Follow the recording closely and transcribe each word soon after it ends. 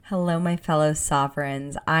Hello, my fellow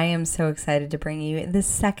sovereigns. I am so excited to bring you the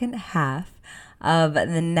second half of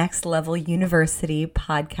the Next Level University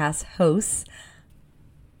podcast hosts,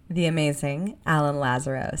 the amazing Alan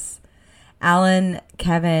Lazaros. Alan,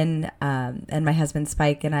 Kevin, and my husband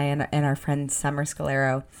Spike and I and our friend Summer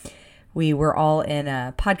Scalero, we were all in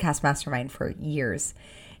a podcast mastermind for years.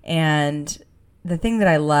 And the thing that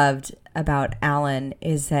I loved about Alan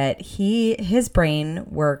is that his brain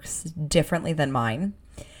works differently than mine,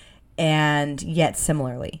 and yet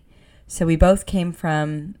similarly. So we both came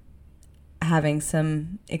from having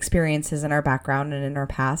some experiences in our background and in our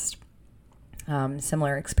past,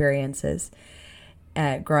 similar experiences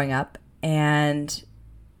growing up. And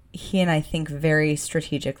he and I think very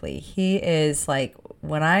strategically. He is like,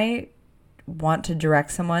 when I want to direct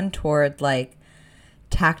someone toward like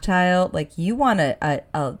tactile, like you want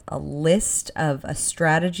a list of a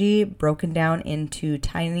strategy broken down into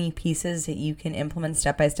tiny pieces that you can implement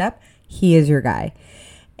step by step, he is your guy.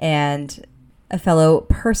 And a fellow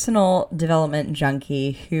personal development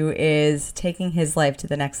junkie who is taking his life to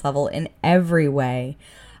the next level in every way.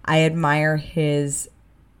 I admire his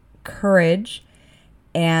courage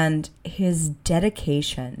and his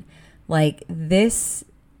dedication. Like this,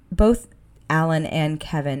 both Alan and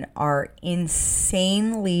Kevin are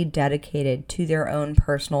insanely dedicated to their own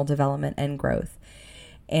personal development and growth.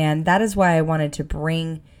 And that is why I wanted to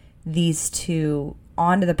bring these two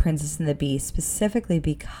onto The Princess and the Bee, specifically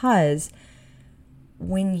because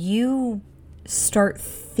when you start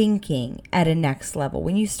thinking at a next level,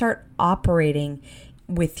 when you start operating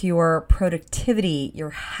with your productivity, your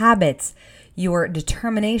habits, your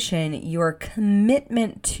determination, your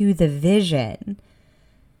commitment to the vision,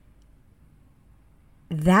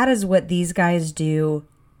 that is what these guys do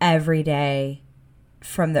every day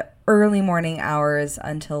from the early morning hours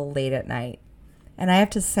until late at night. And I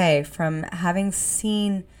have to say, from having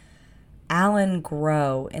seen Alan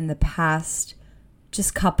grow in the past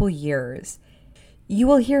just couple years, you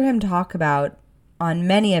will hear him talk about on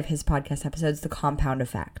many of his podcast episodes, the compound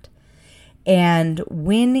effect. And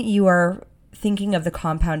when you are thinking of the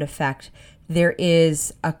compound effect, there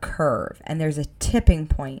is a curve and there's a tipping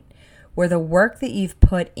point where the work that you've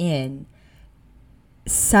put in,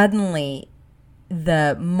 suddenly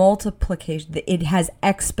the multiplication, it has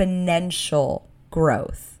exponential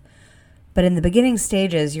growth. But in the beginning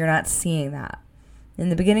stages, you're not seeing that. In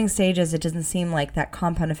the beginning stages, it doesn't seem like that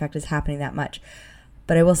compound effect is happening that much.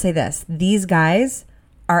 But I will say this, these guys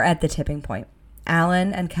are at the tipping point.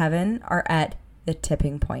 Alan and Kevin are at the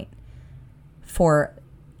tipping point for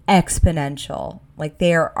exponential. Like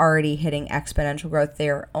they are already hitting exponential growth. They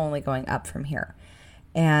are only going up from here.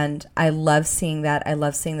 And I love seeing that. I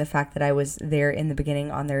love seeing the fact that I was there in the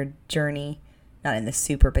beginning on their journey, not in the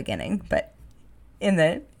super beginning, but in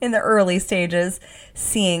the early stages,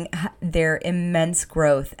 seeing their immense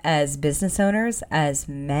growth as business owners, as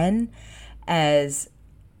men, as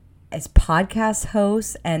podcast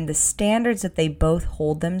hosts, and the standards that they both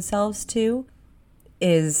hold themselves to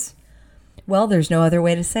is, well, there's no other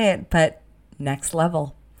way to say it, but next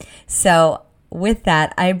level. So with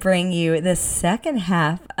that, I bring you the second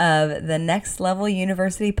half of the Next Level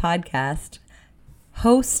University podcast,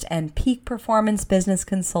 host and peak performance business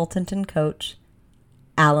consultant and coach,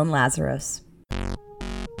 Alan Lazaros.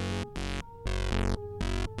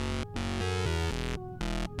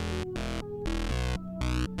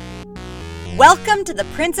 Welcome to the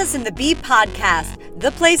Princess and the Bee podcast,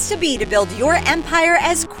 the place to be to build your empire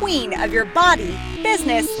as queen of your body,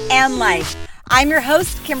 business, and life. I'm your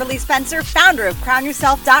host, Kimberly Spencer, founder of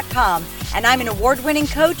CrownYourself.com, and I'm an award-winning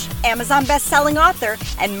coach, Amazon best-selling author,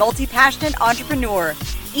 and multi-passionate entrepreneur.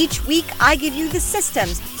 Each week, I give you the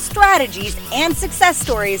systems, strategies, and success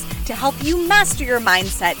stories to help you master your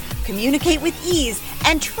mindset, communicate with ease,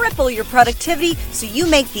 and triple your productivity so you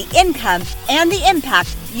make the income and the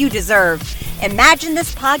impact you deserve. Imagine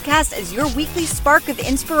this podcast as your weekly spark of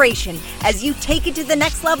inspiration as you take it to the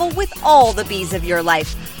next level with all the B's of your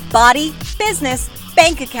life. Body, business,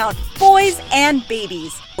 bank account, boys, and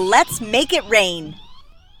babies. Let's make it rain.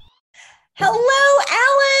 Hello,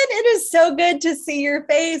 Alan. It is so good to see your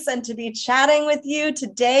face and to be chatting with you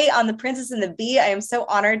today on The Princess and the Bee. I am so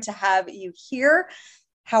honored to have you here.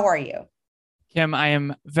 How are you? Kim, I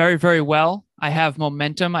am very, very well. I have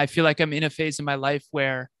momentum. I feel like I'm in a phase in my life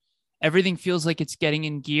where everything feels like it's getting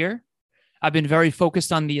in gear. I've been very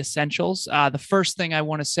focused on the essentials. The first thing I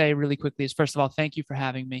want to say really quickly is, first of all, thank you for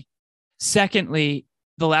having me. Secondly,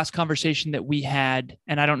 the last conversation that we had,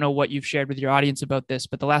 and I don't know what you've shared with your audience about this,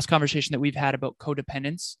 but the last conversation that we've had about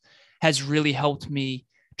codependence has really helped me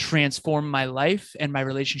transform my life and my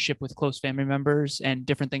relationship with close family members and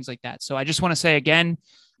different things like that. So I just want to say again,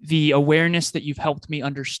 the awareness that you've helped me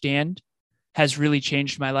understand has really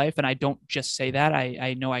changed my life. And I don't just say that.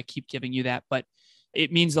 I know I keep giving you that, but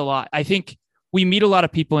it means a lot. I think we meet a lot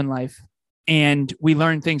of people in life and we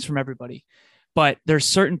learn things from everybody, but there's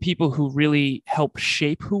certain people who really help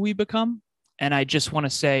shape who we become. And I just want to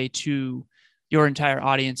say to your entire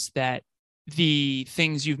audience that the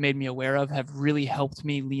things you've made me aware of have really helped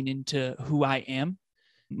me lean into who I am,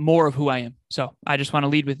 more of who I am. So I just want to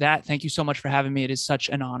lead with that. Thank you so much for having me. It is such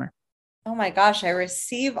an honor. Oh my gosh, I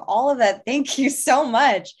receive all of that. Thank you so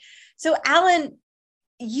much. So Alan,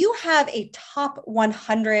 you have a top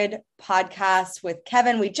 100 podcast with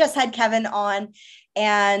Kevin. We just had Kevin on,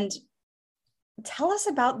 and tell us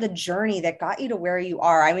about the journey that got you to where you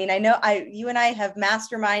are. I mean, I know you and I have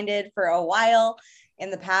masterminded for a while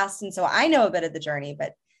in the past, and so I know a bit of the journey,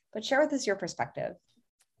 but share with us your perspective.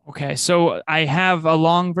 Okay, so I have a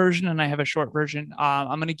long version and I have a short version.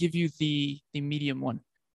 I'm going to give you the medium one.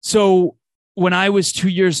 So when I was 2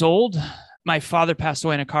 years old, my father passed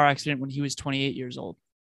away in a car accident when he was 28 years old.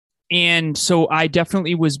 And so I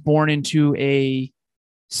definitely was born into a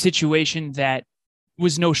situation that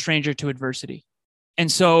was no stranger to adversity.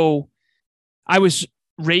 And so I was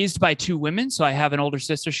raised by two women. So I have an older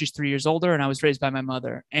sister, she's 3 years older, and I was raised by my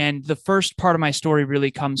mother. And the first part of my story really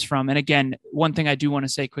comes from, and again, one thing I do want to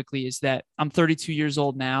say quickly is that I'm 32 years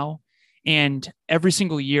old now. And every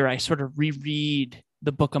single year I sort of reread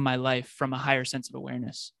the book of my life from a higher sense of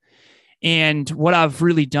awareness. And what I've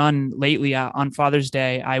really done lately on Father's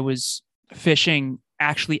Day, I was fishing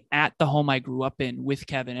actually at the home I grew up in with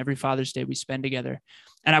Kevin. Every Father's Day we spend together.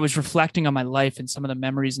 And I was reflecting on my life and some of the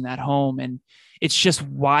memories in that home. And it's just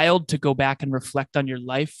wild to go back and reflect on your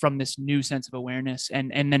life from this new sense of awareness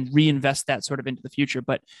and then reinvest that sort of into the future.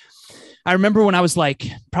 But I remember when I was like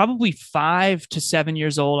probably 5 to 7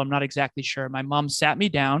 years old, I'm not exactly sure. My mom sat me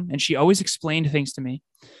down and she always explained things to me.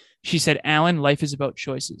 She said, Alan, life is about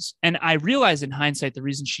choices. And I realized in hindsight, the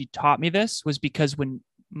reason she taught me this was because when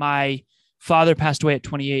my father passed away at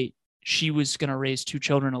 28, she was going to raise 2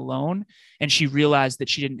 children alone. And she realized that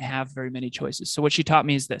she didn't have very many choices. So what she taught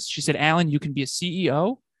me is this. She said, Alan, you can be a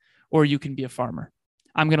CEO or you can be a farmer.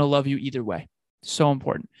 I'm going to love you either way. So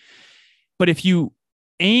important. But if you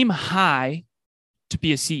aim high to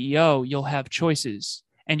be a CEO, you'll have choices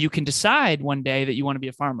and you can decide one day that you want to be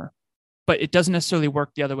a farmer, but it doesn't necessarily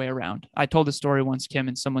work the other way around. I told a story once, Kim,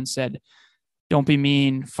 and someone said, don't be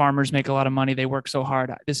mean. Farmers make a lot of money. They work so hard.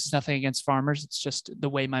 This is nothing against farmers. It's just the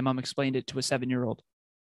way my mom explained it to a 7-year-old.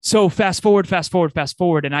 So fast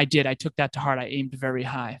forward. And I did. I took that to heart. I aimed very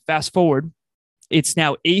high. Fast forward. It's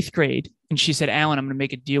now 8th grade. And she said, Alan, I'm going to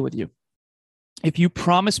make a deal with you. If you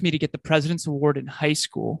promise me to get the President's Award in high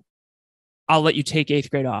school, I'll let you take 8th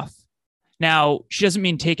grade off. Now, she doesn't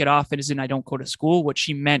mean take it off as in I don't go to school. What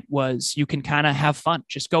she meant was you can kind of have fun.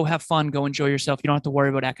 Just go have fun, go enjoy yourself. You don't have to worry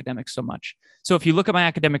about academics so much. So if you look at my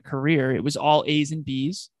academic career, it was all A's and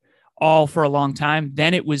B's, all for a long time.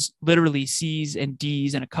 Then it was literally C's and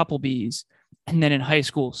D's and a couple B's. And then in high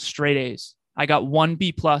school, straight A's. I got 1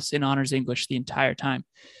 B+ in honors English the entire time.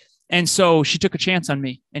 And so she took a chance on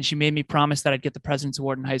me and she made me promise that I'd get the President's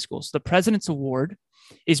Award in high school. So the President's Award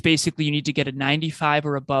is basically you need to get a 95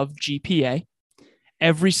 or above GPA,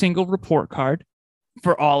 every single report card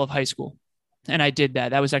for all of high school. And I did that.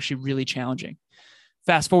 That was actually really challenging.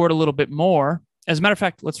 Fast forward a little bit more. As a matter of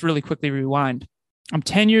fact, let's really quickly rewind. I'm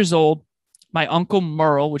 10 years old. My uncle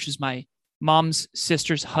Merle, which is my mom's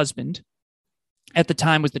sister's husband, at the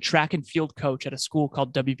time was the track and field coach at a school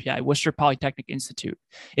called WPI, Worcester Polytechnic Institute.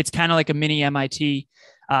 It's kind of like a mini MIT.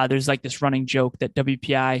 There's like this running joke that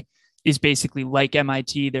WPI is basically like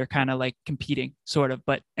MIT. They're kind of like competing sort of,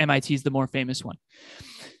 but MIT is the more famous one.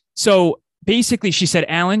 So basically she said,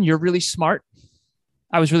 Alan, you're really smart.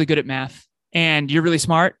 I was really good at math and you're really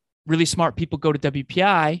smart. Really smart people go to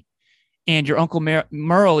WPI and your uncle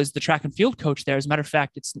Merle is the track and field coach there. As a matter of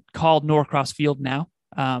fact, it's called Norcross Field now,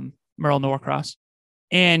 Merle Norcross.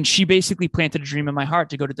 And she basically planted a dream in my heart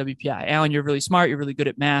to go to WPI. Alan, you're really smart. You're really good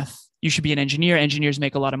at math. You should be an engineer. Engineers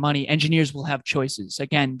make a lot of money. Engineers will have choices.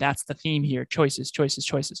 Again, that's the theme here. Choices, choices,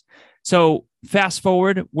 choices. So fast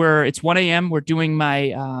forward it's 1 a.m. We're doing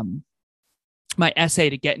my, my essay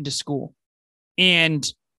to get into school. And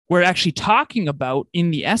we're actually talking about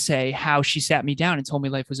in the essay, how she sat me down and told me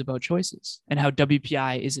life was about choices and how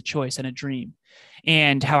WPI is a choice and a dream.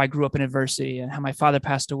 And how I grew up in adversity and how my father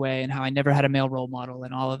passed away and how I never had a male role model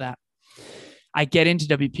and all of that. I get into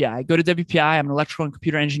WPI. I go to WPI. I'm an electrical and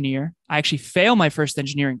computer engineer. I actually fail my first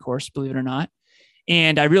engineering course, believe it or not.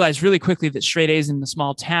 And I realized really quickly that straight A's in the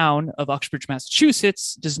small town of Uxbridge,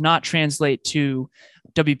 Massachusetts does not translate to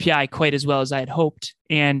WPI quite as well as I had hoped.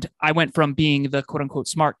 And I went from being the quote unquote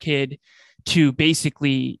smart kid to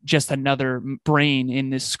basically just another brain in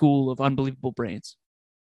this school of unbelievable brains.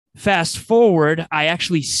 Fast forward, I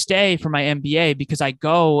actually stay for my MBA because I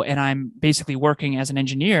go and I'm basically working as an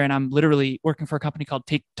engineer, and I'm literally working for a company called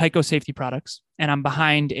Tyco Safety Products. And I'm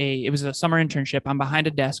behind it was a summer internship. I'm behind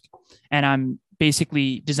a desk and I'm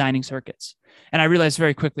basically designing circuits. And I realized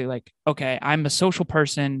very quickly, like, okay, I'm a social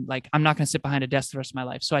person. Like, I'm not going to sit behind a desk the rest of my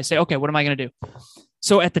life. So I say, okay, what am I going to do?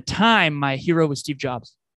 So at the time, my hero was Steve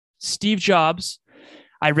Jobs. Steve Jobs,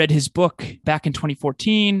 I read his book back in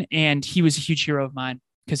 2014, and he was a huge hero of mine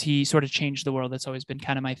because he sort of changed the world. That's always been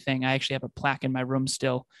kind of my thing. I actually have a plaque in my room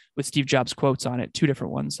still with Steve Jobs quotes on it, 2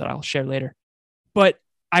 different ones that I'll share later. But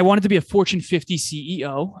I wanted to be a Fortune 50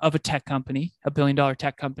 CEO of a tech company, a $1 billion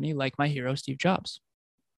tech company like my hero, Steve Jobs.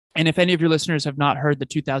 And if any of your listeners have not heard the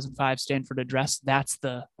 2005 Stanford address, that's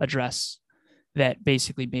the address that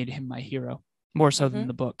basically made him my hero, more so than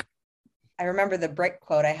the book. I remember the brick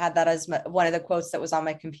quote. I had that as one of the quotes that was on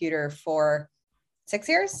my computer for 6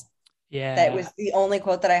 years. Yeah. That was the only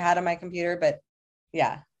quote that I had on my computer, but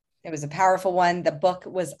yeah, it was a powerful one. The book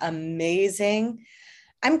was amazing.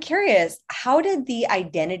 I'm curious, how did the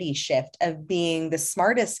identity shift of being the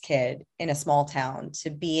smartest kid in a small town to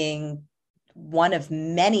being one of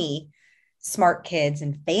many smart kids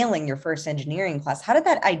and failing your first engineering class, how did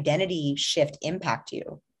that identity shift impact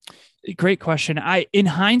you? Great question. In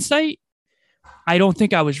hindsight, I don't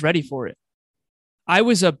think I was ready for it. I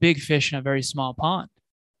was a big fish in a very small pond.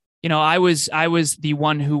 You know, I was the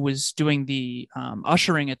one who was doing the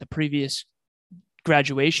ushering at the previous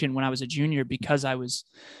graduation when I was a junior because I was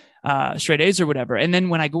straight A's or whatever. And then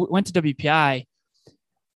when I went to WPI,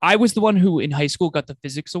 I was the one who in high school got the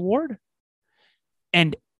physics award.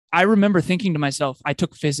 And I remember thinking to myself, I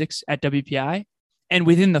took physics at WPI. And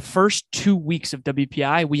within the first 2 weeks of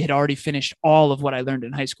WPI, we had already finished all of what I learned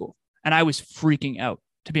in high school. And I was freaking out,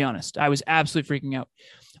 to be honest. I was absolutely freaking out.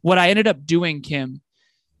 What I ended up doing, Kim,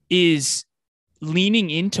 is leaning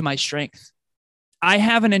into my strength. I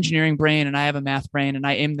have an engineering brain and I have a math brain, and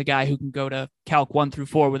I am the guy who can go to Calc 1 through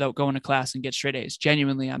 4 without going to class and get straight A's.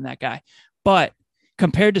 Genuinely, I'm that guy. But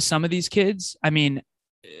compared to some of these kids, I mean,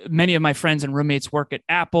 many of my friends and roommates work at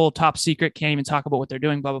Apple, top secret, can't even talk about what they're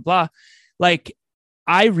doing, blah, blah, blah. Like,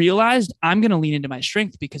 I realized I'm going to lean into my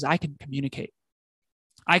strength because I can communicate.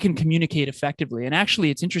 I can communicate effectively. And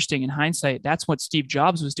actually, it's interesting in hindsight, that's what Steve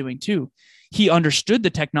Jobs was doing too. He understood the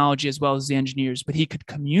technology as well as the engineers, but he could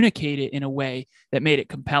communicate it in a way that made it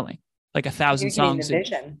compelling, like 1,000 songs. The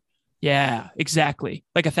vision. Yeah, exactly.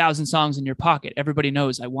 Like 1,000 songs in your pocket. Everybody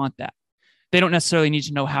knows I want that. They don't necessarily need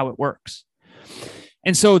to know how it works.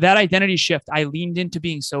 And so that identity shift, I leaned into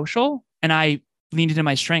being social and I leaned into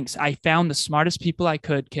my strengths. I found the smartest people I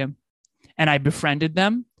could, Kim, and I befriended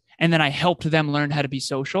them. And then I helped them learn how to be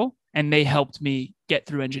social, and they helped me get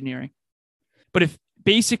through engineering. But if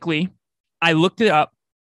basically I looked it up,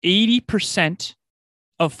 80%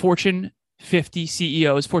 of Fortune 50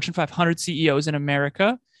 CEOs, Fortune 500 CEOs in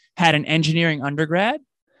America had an engineering undergrad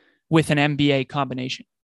with an MBA combination.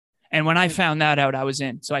 And when I found that out, I was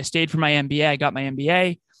in. So I stayed for my MBA, I got my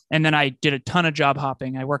MBA, and then I did a ton of job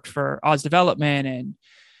hopping. I worked for Oz Development and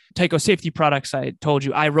Tyco Safety Products. I told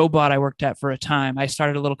you, iRobot I worked at for a time. I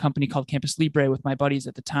started a little company called Campus Libre with my buddies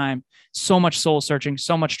at the time. So much soul searching,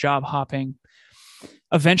 so much job hopping.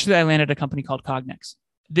 Eventually, I landed a company called Cognex.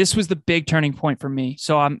 This was the big turning point for me.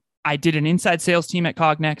 So I did an inside sales team at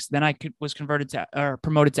Cognex. Then I was promoted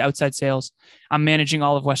to outside sales. I'm managing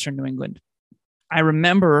all of Western New England. I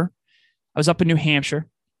remember I was up in New Hampshire,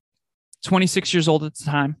 26 years old at the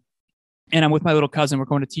time, and I'm with my little cousin. We're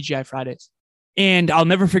going to TGI Fridays. And I'll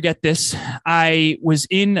never forget this. I was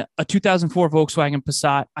in a 2004 Volkswagen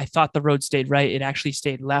Passat. I thought the road stayed right. It actually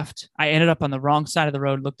stayed left. I ended up on the wrong side of the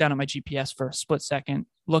road, looked down at my GPS for a split second,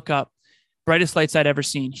 look up, brightest lights I'd ever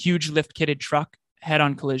seen, huge lift-kitted truck,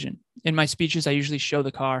 head-on collision. In my speeches, I usually show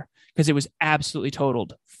the car because it was absolutely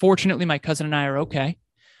totaled. Fortunately, my cousin and I are okay.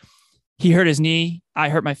 He hurt his knee. I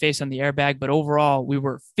hurt my face on the airbag, but overall, we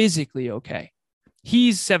were physically okay.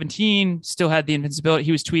 He's 17, still had the invincibility.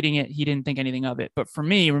 He was tweeting it. He didn't think anything of it. But for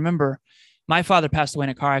me, remember, my father passed away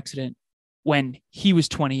in a car accident when he was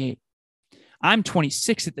 28. I'm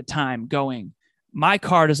 26 at the time going, my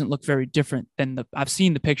car doesn't look very different than I've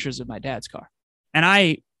seen the pictures of my dad's car.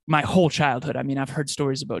 And my whole childhood, I mean, I've heard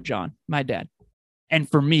stories about John, my dad. And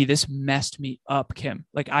for me, this messed me up, Kim.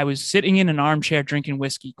 Like I was sitting in an armchair drinking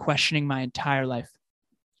whiskey, questioning my entire life.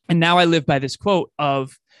 And now I live by this quote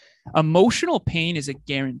of, emotional pain is a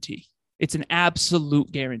guarantee. It's an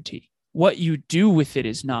absolute guarantee. What you do with it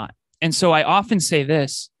is not. And so I often say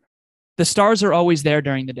this, the stars are always there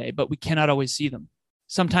during the day, but we cannot always see them.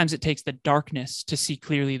 Sometimes it takes the darkness to see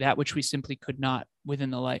clearly that which we simply could not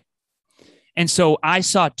within the light. And so I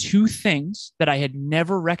saw two things that I had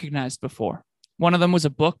never recognized before. One of them was a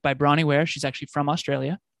book by Bronnie Ware. She's actually from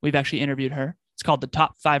Australia. We've actually interviewed her. It's called The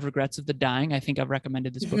Top 5 Regrets of the Dying. I think I've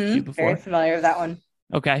recommended this book to you before. Very familiar with that one.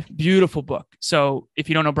 Okay. Beautiful book. So if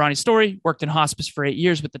you don't know Bronnie's story, worked in hospice for 8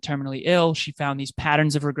 years with the terminally ill. She found these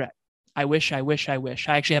patterns of regret. I wish, I wish, I wish.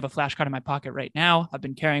 I actually have a flashcard in my pocket right now. I've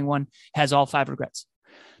been carrying one. It has all 5 regrets.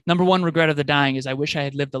 Number 1 regret of the dying is I wish I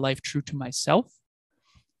had lived a life true to myself,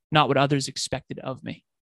 not what others expected of me.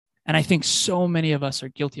 And I think so many of us are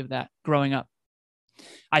guilty of that growing up.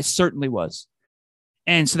 I certainly was.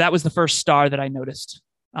 And so that was the first star that I noticed.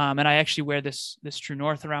 And I actually wear this True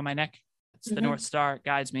North around my neck. It's the North Star. It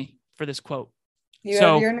guides me for this quote. You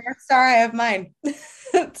have your North Star. I have mine.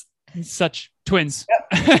 Such twins.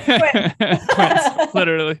 Yep. Twins.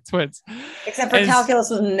 Literally twins. Except for calculus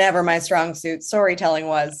was never my strong suit. Storytelling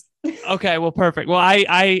was. Okay, well, perfect. Well,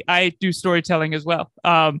 I do storytelling as well.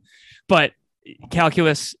 But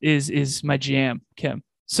calculus is my jam, Kim.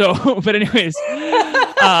 So, but anyways,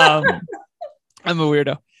 I'm a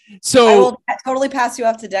weirdo. So I will totally pass you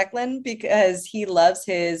off to Declan because he loves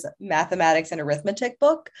his mathematics and arithmetic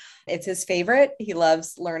book. It's his favorite. He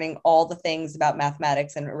loves learning all the things about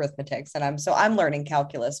mathematics and arithmetics. And I'm learning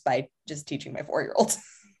calculus by just teaching my 4-year-old.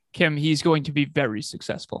 Kim, he's going to be very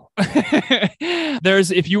successful.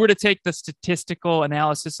 If you were to take the statistical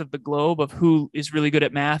analysis of the globe of who is really good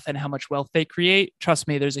at math and how much wealth they create, trust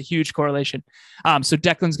me, there's a huge correlation. So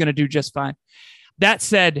Declan's going to do just fine. That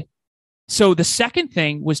said, so the second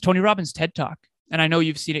thing was Tony Robbins' TED Talk. And I know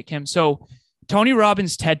you've seen it, Kim. So Tony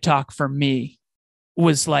Robbins' TED Talk for me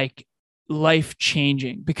was like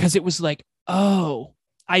life-changing because it was like, oh,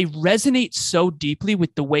 I resonate so deeply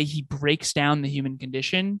with the way he breaks down the human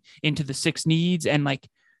condition into the 6 needs. And like,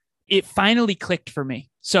 it finally clicked for me.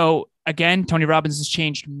 So again, Tony Robbins has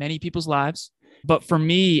changed many people's lives. But for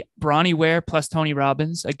me, Bronnie Ware plus Tony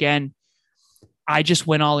Robbins, again, I just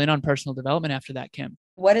went all in on personal development after that, Kim.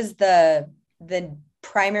 What is the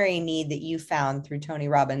primary need that you found through Tony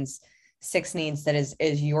Robbins' 6 needs that is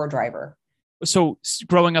your driver? So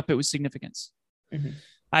growing up, it was significance. Mm-hmm.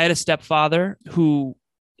 I had a stepfather who,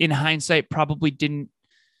 in hindsight, probably didn't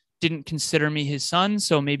consider me his son.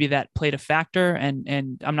 So maybe that played a factor.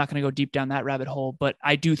 And I'm not going to go deep down that rabbit hole, but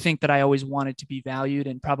I do think that I always wanted to be valued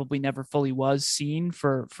and probably never fully was seen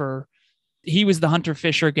for he was the hunter,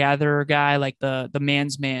 fisher, gatherer guy, like the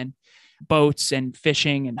man's man, boats and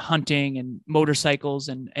fishing and hunting and motorcycles.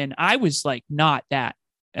 And I was like, not that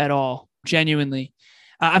at all. Genuinely.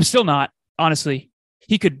 I'm still not, honestly.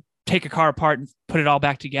 He could take a car apart and put it all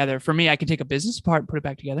back together. For me, I can take a business apart and put it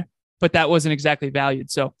back together, but that wasn't exactly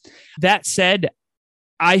valued. So that said,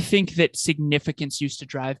 I think that significance used to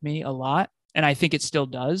drive me a lot, and I think it still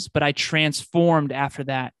does, but I transformed after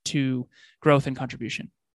that to growth and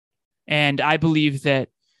contribution. And I believe that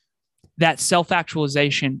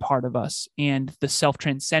self-actualization part of us and the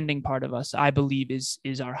self-transcending part of us, I believe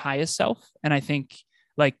is our highest self. And I think,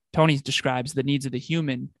 like Tony describes, the needs of the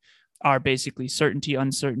human are basically certainty,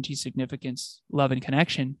 uncertainty, significance, love, and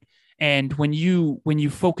connection. And when you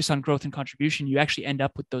focus on growth and contribution, you actually end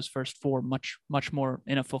up with those first 4 much, much more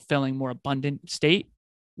in a fulfilling, more abundant state.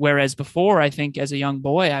 Whereas before, I think as a young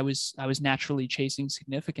boy, I was naturally chasing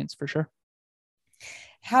significance for sure.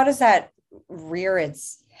 How does that rear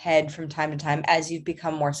its head from time to time as you've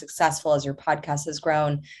become more successful, as your podcast has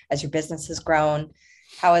grown, as your business has grown?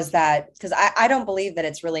 How is that? Because I don't believe that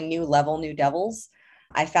it's really new level, new devils.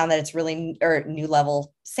 I found that it's really new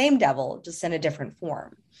level, same devil, just in a different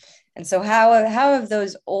form. And so how have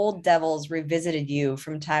those old devils revisited you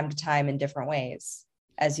from time to time in different ways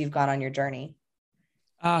as you've gone on your journey?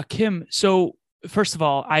 Kim, so first of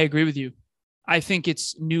all, I agree with you. I think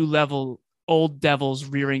it's new level, old devils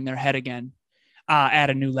rearing their head again at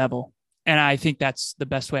a new level. And I think that's the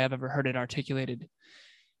best way I've ever heard it articulated.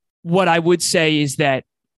 What I would say is that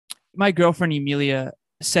my girlfriend, Emilia,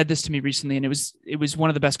 said this to me recently, and it was one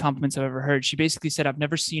of the best compliments I've ever heard. She basically said, I've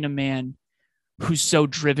never seen a man who's so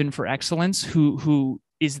driven for excellence, who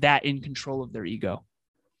is that in control of their ego.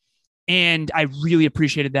 And I really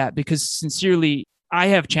appreciated that because sincerely, I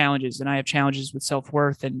have challenges, and I have challenges with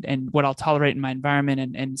self-worth and what I'll tolerate in my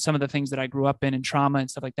environment and some of the things that I grew up in and trauma and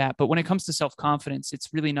stuff like that. But when it comes to self-confidence,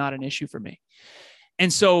 it's really not an issue for me.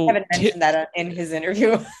 And so Kevin mentioned that in his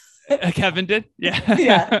interview. Kevin did? Yeah.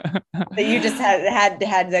 Yeah. That you just had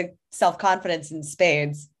the self-confidence in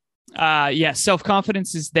spades. Yeah,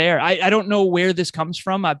 self-confidence is there. I don't know where this comes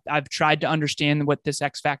from. I've tried to understand what this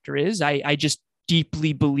X factor is. I just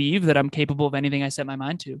deeply believe that I'm capable of anything I set my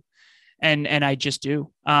mind to. And I just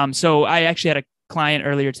do. So I actually had a client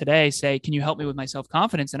earlier today say, can you help me with my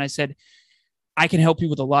self-confidence? And I said, I can help you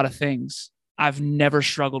with a lot of things. I've never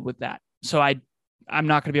struggled with that. So I'm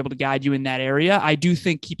not going to be able to guide you in that area. I do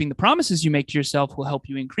think keeping the promises you make to yourself will help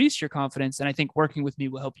you increase your confidence. And I think working with me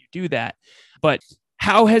will help you do that. But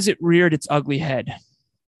how has it reared its ugly head?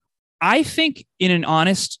 I think in an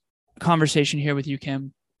honest conversation here with you,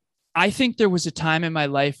 Kim, I think there was a time in my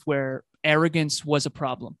life where arrogance was a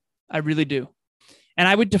problem. I really do. And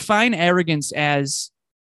I would define arrogance as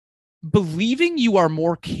believing you are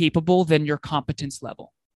more capable than your competence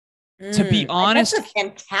level. To be honest, that's a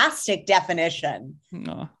fantastic definition.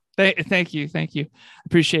 No, thank you.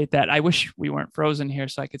 Appreciate that. I wish we weren't frozen here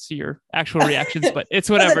so I could see your actual reactions, but it's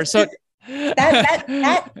whatever. So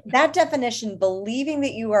that definition, believing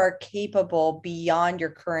that you are capable beyond your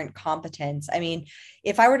current competence. I mean,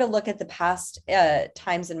 if I were to look at the past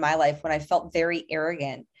times in my life when I felt very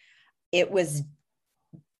arrogant, it was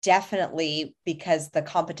definitely because the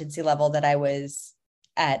competency level that I was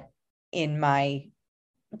at in my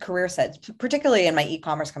career sets, particularly in my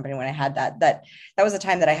e-commerce company, when I had that was a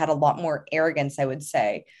time that I had a lot more arrogance, I would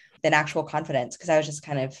say, than actual confidence, because I was just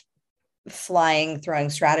kind of throwing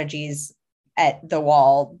strategies at the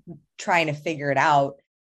wall, trying to figure it out.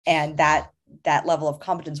 And that level of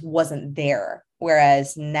competence wasn't there.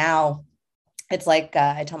 Whereas now it's like,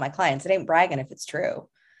 I tell my clients, it ain't bragging if it's true.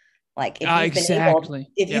 Like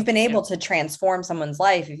if you've been able to transform someone's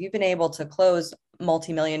life, if you've been able to close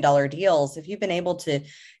multi-million-dollar deals, if you've been able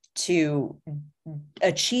to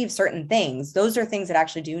achieve certain things, those are things that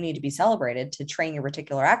actually do need to be celebrated, to train your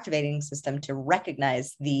reticular activating system to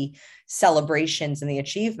recognize the celebrations and the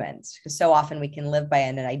achievements. Because so often we can live by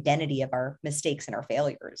an identity of our mistakes and our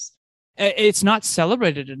failures. It's not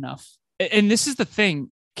celebrated enough. And this is the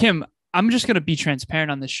thing, Kim, I'm just going to be transparent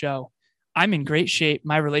on this show. I'm in great shape.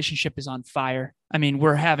 My relationship is on fire. I mean,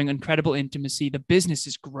 we're having incredible intimacy. The business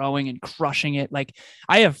is growing and crushing it. Like,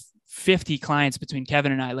 I have 50 clients between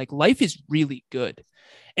Kevin and I. Like, life is really good.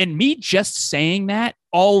 And me just saying that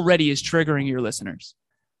already is triggering your listeners.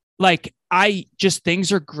 Like,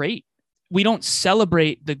 things are great. We don't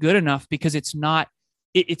celebrate the good enough because it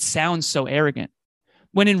sounds so arrogant.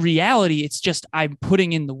 When in reality, it's just, I'm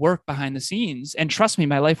putting in the work behind the scenes. And trust me,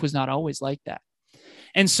 my life was not always like that.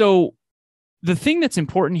 And so the thing that's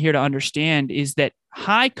important here to understand is that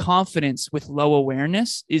high confidence with low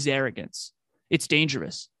awareness is arrogance. It's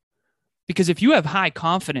dangerous. Because if you have high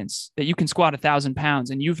confidence that you can squat 1,000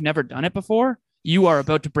 pounds and you've never done it before, you are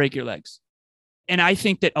about to break your legs. And I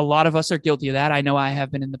think that a lot of us are guilty of that. I know I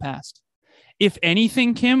have been in the past. If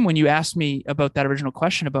anything, Kim, when you asked me about that original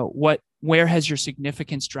question about where has your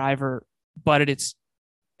significance driver butted its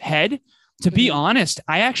head, to be honest,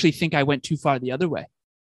 I actually think I went too far the other way.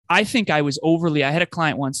 I think I had a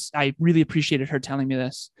client once, I really appreciated her telling me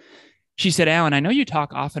this. She said, Alan, I know you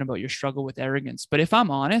talk often about your struggle with arrogance, but if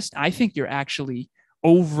I'm honest, I think you're actually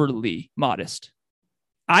overly modest.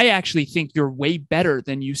 I actually think you're way better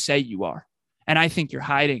than you say you are. And I think you're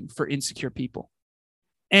hiding for insecure people.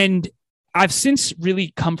 And I've since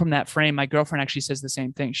really come from that frame. My girlfriend actually says the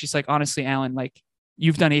same thing. She's like, honestly, Alan, like,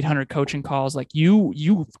 you've done 800 coaching calls. Like,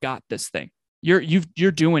 you've got this thing. You're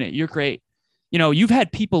doing it. You're great. You know, you've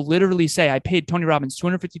had people literally say, I paid Tony Robbins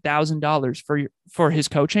 $250,000 for his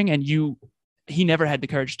coaching, and he never had the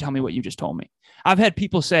courage to tell me what you just told me. I've had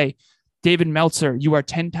people say, David Meltzer, you are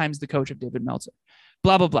 10 times the coach of David Meltzer.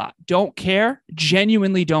 Blah, blah, blah. Don't care.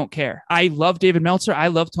 Genuinely don't care. I love David Meltzer. I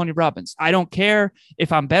love Tony Robbins. I don't care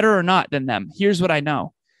if I'm better or not than them. Here's what I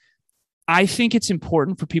know. I think it's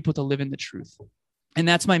important for people to live in the truth. And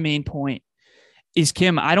that's my main point. Is,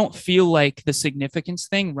 Kim, I don't feel like the significance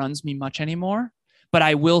thing runs me much anymore, but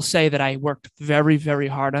I will say that I worked very, very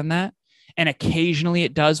hard on that. And occasionally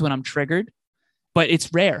it does when I'm triggered, but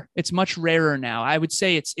it's rare. It's much rarer now. I would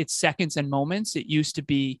say it's seconds and moments. It used to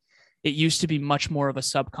be much more of a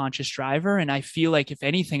subconscious driver. And I feel like if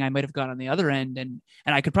anything, I might've gone on the other end and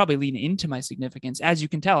I could probably lean into my significance. As you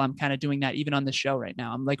can tell, I'm kind of doing that even on the show right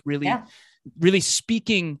now. I'm like really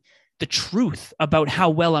speaking the truth about how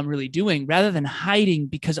well I'm really doing rather than hiding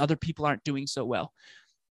because other people aren't doing so well.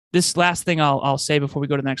 This last thing I'll say before we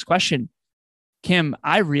go to the next question, Kim,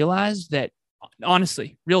 I realized that,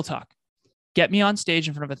 honestly, real talk, get me on stage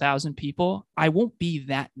in front of 1,000 people. I won't be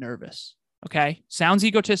that nervous. Okay. Sounds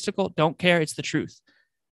egotistical. Don't care. It's the truth.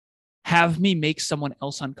 Have me make someone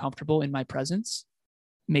else uncomfortable in my presence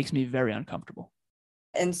makes me very uncomfortable.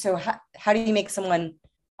 And so how do you make someone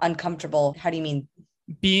uncomfortable? How do you mean?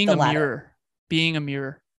 Being The a latter. mirror, being a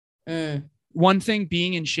mirror. Mm. One thing,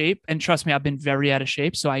 being in shape, and trust me, I've been very out of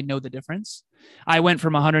shape, so I know the difference. I went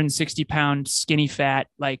from 160 pound skinny fat,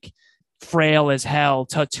 like frail as hell,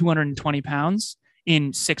 to 220 pounds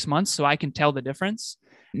in 6 months. So I can tell the difference.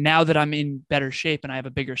 Now that I'm in better shape and I have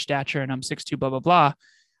a bigger stature and I'm 6'2", blah, blah, blah.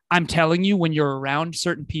 I'm telling you, when you're around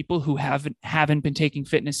certain people who haven't been taking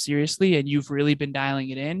fitness seriously and you've really been dialing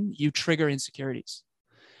it in, you trigger insecurities.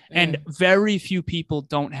 And very few people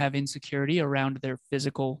don't have insecurity around their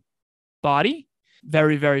physical body.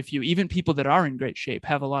 Very, very few. Even people that are in great shape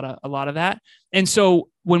have a lot of that. And so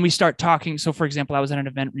when we start talking, so for example, I was at an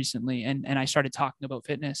event recently and I started talking about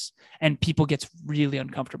fitness, and people gets really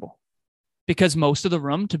uncomfortable because most of the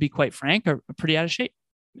room, to be quite frank, are pretty out of shape.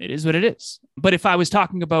 It is what it is. But if I was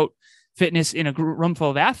talking about fitness in a room full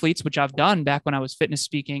of athletes, which I've done back when I was fitness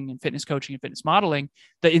speaking and fitness coaching and fitness modeling,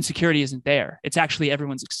 the insecurity isn't there. It's actually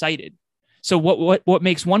everyone's excited. So what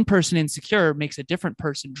makes one person insecure makes a different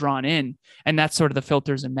person drawn in. And that's sort of the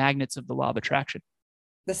filters and magnets of the law of attraction.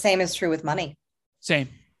 The same is true with money. Same.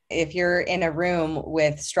 If you're in a room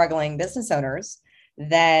with struggling business owners,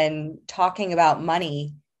 then talking about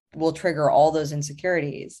money will trigger all those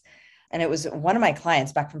insecurities. And it was one of my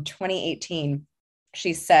clients back from 2018.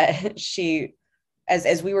 She said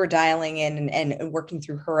as we were dialing in and working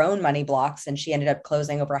through her own money blocks, and she ended up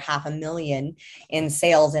closing over $500,000 in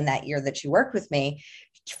sales in that year that she worked with me.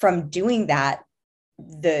 From doing that,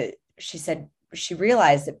 she said she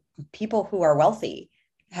realized that people who are wealthy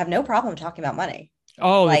have no problem talking about money.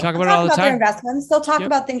 Oh, they talk about it all the time. Their investments. They'll talk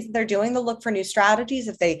about things that they're doing. They'll look for new strategies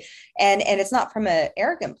and it's not from an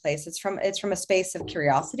arrogant place. It's from a space of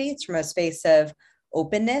curiosity. It's from a space of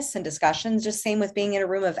openness and discussions. Just same with being in a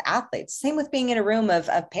room of athletes. Same with being in a room of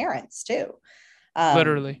parents too.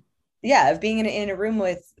 Literally. Yeah, being in a room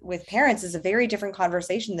with parents is a very different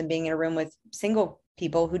conversation than being in a room with single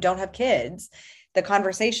people who don't have kids. The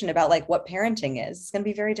conversation about like what parenting is going to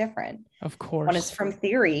be very different. Of course. One is from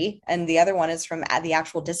theory and the other one is from the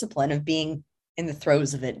actual discipline of being in the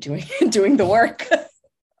throes of it, doing the work.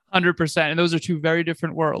 100%. And those are two very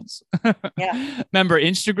different worlds. Yeah. Remember,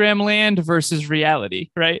 Instagram land versus reality,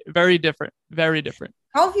 right? Very different, very different.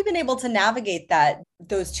 How have you been able to navigate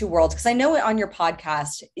those two worlds? Because I know on your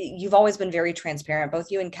podcast, you've always been very transparent.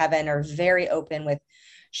 Both you and Kevin are very open with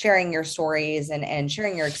sharing your stories and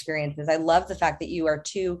sharing your experiences. I love the fact that you are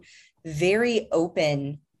two very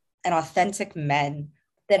open and authentic men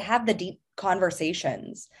that have the deep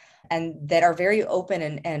conversations and that are very open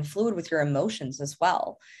and fluid with your emotions as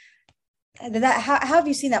well. How have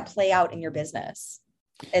you seen that play out in your business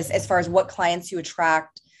as far as what clients you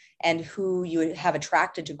attract and who you have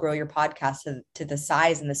attracted to grow your podcast to the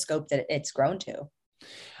size and the scope that it's grown to?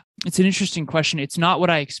 It's an interesting question. It's not what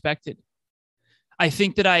I expected. I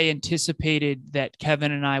think that I anticipated that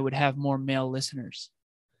Kevin and I would have more male listeners.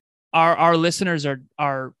 Our listeners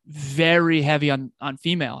are very heavy on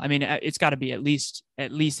female. I mean, it's got to be at least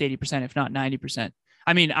 80%, if not 90%.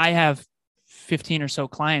 I mean, I have 15 or so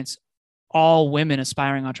clients, all women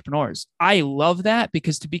aspiring entrepreneurs. I love that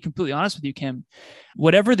because, to be completely honest with you, Kim,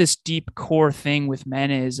 whatever this deep core thing with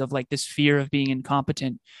men is of like this fear of being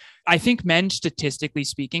incompetent, I think men, statistically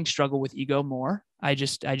speaking, struggle with ego more. I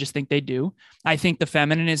just think they do. I think the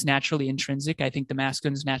feminine is naturally intrinsic. I think the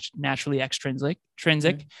masculine is naturally extrinsic.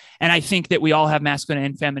 Mm-hmm. And I think that we all have masculine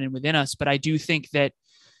and feminine within us. But I think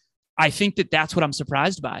that that's what I'm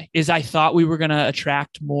surprised by is I thought we were going to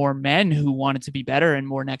attract more men who wanted to be better and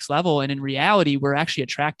more next level. And in reality, we're actually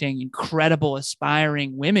attracting incredible,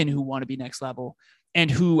 aspiring women who want to be next level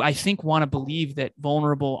and who I think want to believe that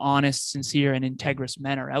vulnerable, honest, sincere, and integrous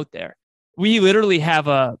men are out there. We literally have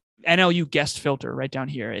a NLU guest filter right down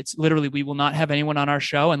here. It's literally, we will not have anyone on our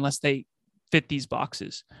show unless they fit these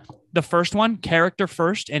boxes. The first one, character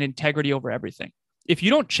first and integrity over everything. If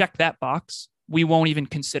you don't check that box, we won't even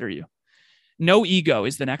consider you. No ego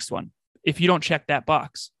is the next one. If you don't check that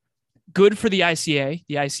box, good for the ICA.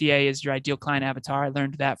 The ICA is your ideal client avatar. I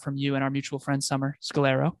learned that from you and our mutual friend, Summer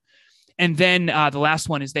Scalero. And then the last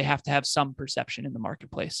one is they have to have some perception in the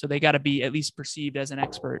marketplace. So they got to be at least perceived as an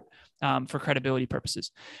expert for credibility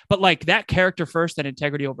purposes. But like that character first and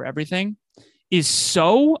integrity over everything is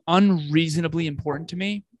so unreasonably important to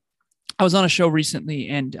me. I was on a show recently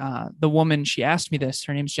and the woman, she asked me this,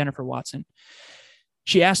 her name's Jennifer Watson.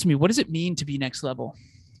 She asked me, what does it mean to be next level?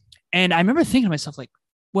 And I remember thinking to myself, like,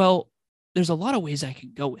 well, there's a lot of ways I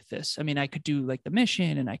can go with this. I mean, I could do like the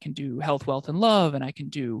mission and I can do health, wealth, and love, and I can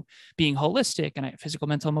do being holistic and physical,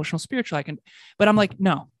 mental, emotional, spiritual. But I'm like,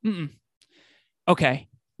 no. Okay.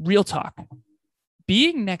 Real talk.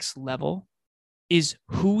 Being next level is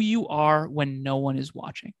who you are when no one is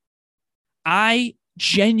watching. I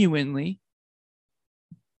genuinely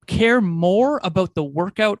care more about the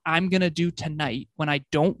workout I'm going to do tonight when I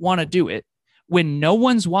don't want to do it, when no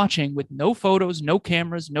one's watching, with no photos, no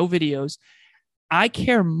cameras, no videos. I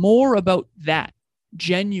care more about that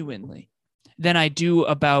genuinely than I do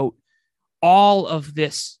about all of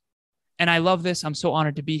this. And I love this. I'm so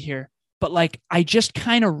honored to be here. But like, I just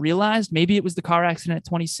kind of realized maybe it was the car accident at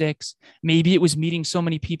 26. Maybe it was meeting so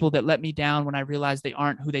many people that let me down when I realized they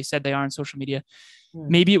aren't who they said they are on social media.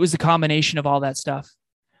 Maybe it was the combination of all that stuff.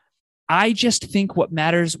 I just think what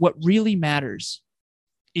really matters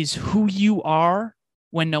is who you are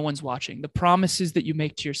when no one's watching. The promises that you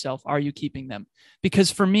make to yourself, are you keeping them?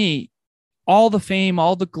 Because for me, all the fame,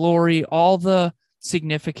 all the glory, all the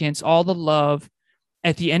significance, all the love,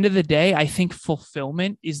 at the end of the day, I think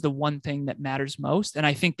fulfillment is the one thing that matters most. And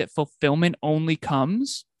I think that fulfillment only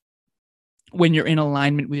comes when you're in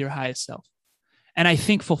alignment with your highest self. And I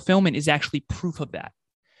think fulfillment is actually proof of that,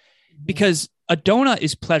 because a donut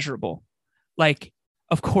is pleasurable. Like,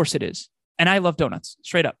 of course it is. And I love donuts,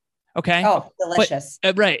 straight up. Okay. Oh, delicious.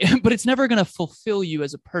 But, right. But it's never going to fulfill you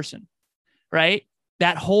as a person, right?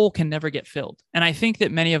 That hole can never get filled. And I think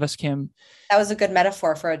that many of us, Kim. That was a good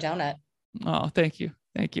metaphor for a donut. Oh, thank you.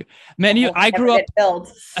 Thank you. I grew up.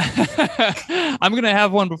 I'm going to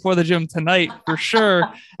have one before the gym tonight for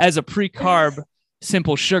sure as a pre-carb,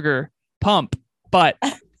 simple sugar pump. But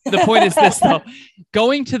the point is this, though,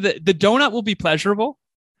 going to the donut will be pleasurable.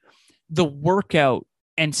 The workout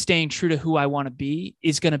and staying true to who I want to be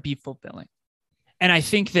is going to be fulfilling. And I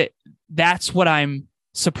think that that's what I'm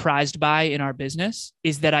surprised by in our business,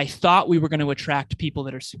 is that I thought we were going to attract people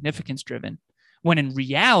that are significance driven, when in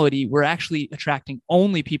reality, we're actually attracting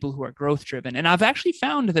only people who are growth driven. And I've actually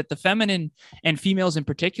found that the feminine and females in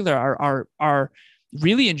particular are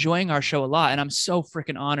really enjoying our show a lot. And I'm so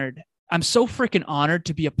freaking honored. I'm so freaking honored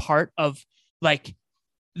to be a part of, like,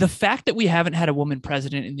 the fact that we haven't had a woman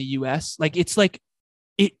president in the US. Like, it's like,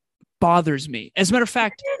 it bothers me. As a matter of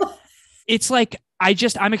fact, it's like,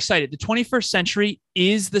 I'm excited. The 21st century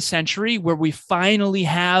is the century where we finally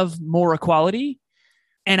have more equality.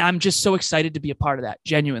 And I'm just so excited to be a part of that.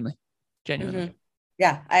 Genuinely. Mm-hmm.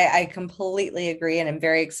 Yeah, I completely agree. And I'm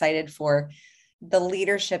very excited for the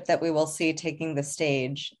leadership that we will see taking the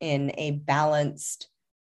stage in a balanced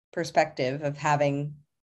perspective of having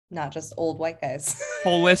not just old white guys.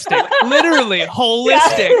 Holistic, literally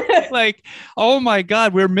holistic. Yeah. Like, oh my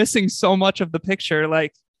God, we're missing so much of the picture.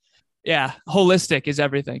 Like, yeah, holistic is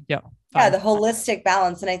everything. Yeah. Yeah, the holistic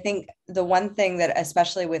balance. And I think the one thing that,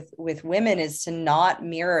 especially with women, is to not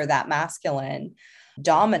mirror that masculine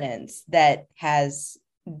dominance that has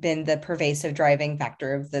been the pervasive driving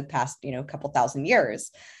factor of the past, couple thousand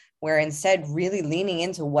years, where instead really leaning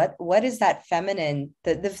into what is that feminine,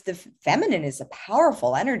 the feminine is a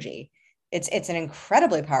powerful energy. It's an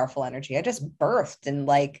incredibly powerful energy. I just birthed, and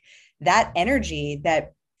like that energy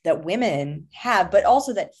that women have, but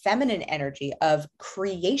also that feminine energy of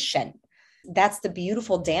creation. That's the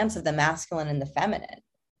beautiful dance of the masculine and the feminine.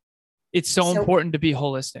 It's so important to be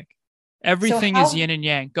holistic. Everything is yin and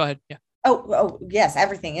yang. Go ahead. Yeah. Oh, yes.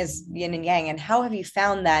 Everything is yin and yang. And how have you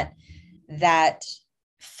found that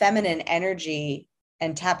feminine energy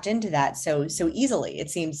and tapped into that so easily? It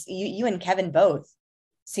seems you and Kevin both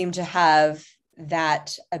seem to have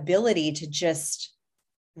that ability to just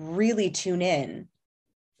really tune in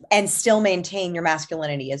and still maintain your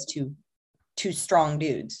masculinity as two strong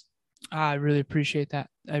dudes. I really appreciate that.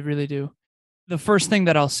 I really do. The first thing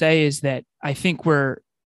that I'll say is that I think we're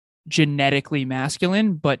genetically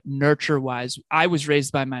masculine, but nurture wise, I was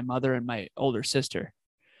raised by my mother and my older sister,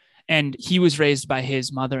 and he was raised by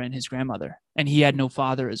his mother and his grandmother, and he had no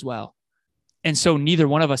father as well. And so neither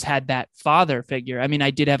one of us had that father figure. I mean, I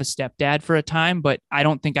did have a stepdad for a time, but I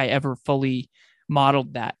don't think I ever fully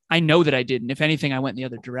modeled that. I know that I didn't. If anything, I went in the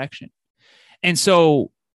other direction. And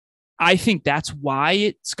so I think that's why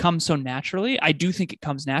it's come so naturally. I do think it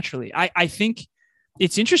comes naturally. I think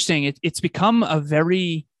it's interesting. It's become a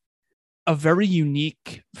very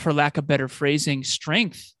unique, for lack of better phrasing,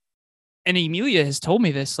 strength. And Emilia has told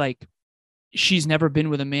me this, like, she's never been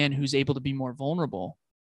with a man who's able to be more vulnerable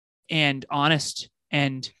and honest.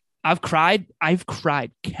 And I've cried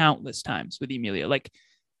countless times with Emilia. Like,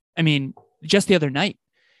 I mean, just the other night,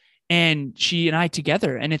 and she and I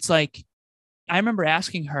together. And it's like, I remember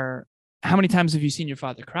asking her, how many times have you seen your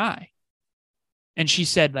father cry? And she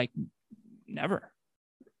said, like, never.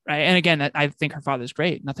 Right. And again, I think her father's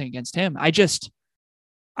great. Nothing against him. I just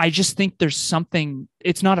think there's something,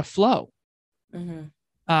 it's not a flow.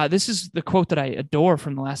 Mm-hmm. This is the quote that I adore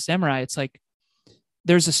from The Last Samurai. It's like,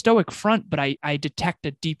 there's a stoic front, but I detect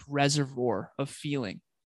a deep reservoir of feeling.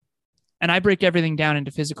 And I break everything down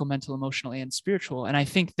into physical, mental, emotional, and spiritual. And I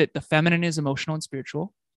think that the feminine is emotional and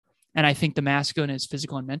spiritual. And I think the masculine is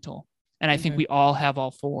physical and mental. And I think we all have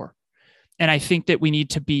all four. And I think that we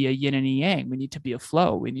need to be a yin and a yang. We need to be a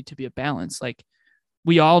flow. We need to be a balance. Like,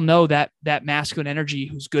 we all know that masculine energy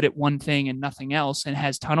who's good at one thing and nothing else and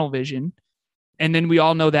has tunnel vision. And then we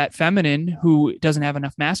all know that feminine who doesn't have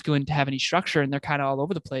enough masculine to have any structure, and they're kind of all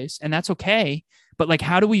over the place. And that's okay. But like,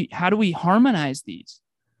 how do we harmonize these?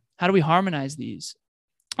 How do we harmonize these?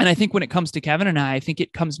 And I think when it comes to Kevin and I think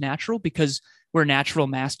it comes natural because we're natural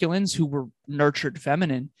masculines who were nurtured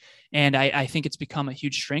feminine. And I think it's become a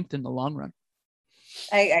huge strength in the long run.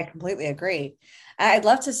 I completely agree. I'd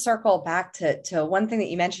love to circle back to one thing that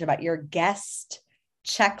you mentioned about your guest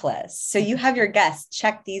checklist. So you have your guests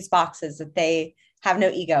check these boxes that they have no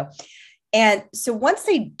ego. And so once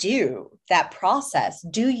they do that process,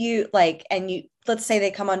 do you let's say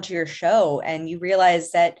they come onto your show and you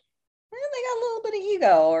realize that they got a little bit of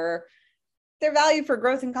ego, or their value for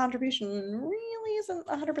growth and contribution really isn't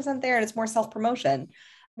 100% there, and it's more self-promotion.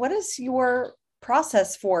 What is your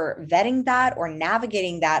process for vetting that or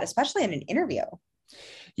navigating that, especially in an interview?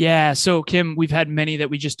 Yeah. So Kim, we've had many that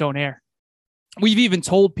we just don't air. We've even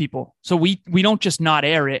told people. So we don't just not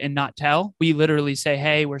air it and not tell. We literally say,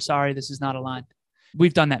 hey, we're sorry, this is not aligned.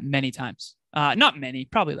 We've done that many times. Not many,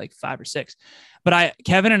 probably like 5 or 6. But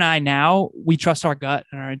Kevin and I now, we trust our gut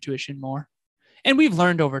and our intuition more. And we've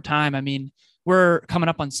learned over time. I mean, we're coming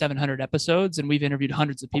up on 700 episodes and we've interviewed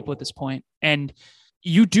hundreds of people at this point. And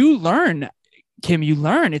you do learn, Kim,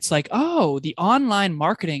 it's like, oh, the online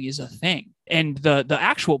marketing is a thing. And the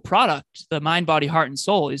actual product, the mind, body, heart, and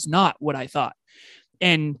soul is not what I thought.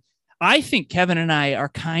 And I think Kevin and I are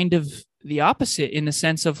kind of the opposite in the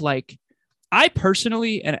sense of like, I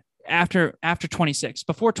personally, and after 26,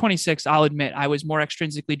 before 26, I'll admit I was more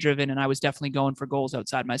extrinsically driven and I was definitely going for goals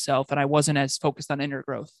outside myself. And I wasn't as focused on inner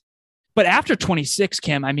growth. But after 26,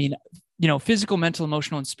 Kim, I mean, physical, mental,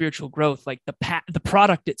 emotional, and spiritual growth, like the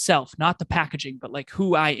product itself, not the packaging, but like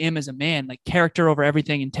who I am as a man, like character over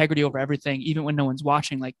everything, integrity over everything, even when no one's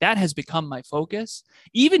watching, like that has become my focus,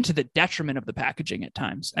 even to the detriment of the packaging at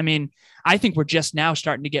times. I mean, I think we're just now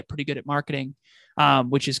starting to get pretty good at marketing,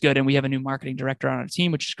 which is good. And we have a new marketing director on our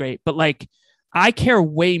team, which is great. But like, I care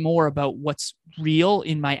way more about what's real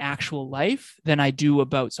in my actual life than I do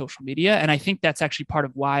about social media. And I think that's actually part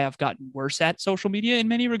of why I've gotten worse at social media in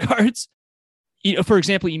many regards. For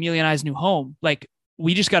example, Emilia and I's new home, like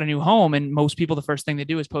we just got a new home and most people, the first thing they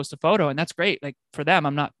do is post a photo, and that's great. Like for them,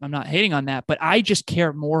 I'm not hating on that, but I just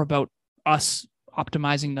care more about us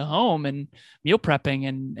optimizing the home and meal prepping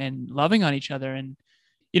and loving on each other. And,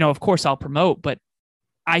 of course I'll promote, but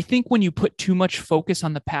I think when you put too much focus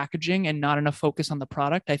on the packaging and not enough focus on the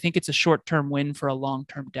product, I think it's a short-term win for a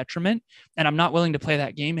long-term detriment. And I'm not willing to play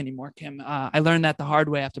that game anymore, Kim. I learned that the hard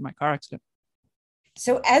way after my car accident.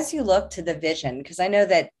 So as you look to the vision, because I know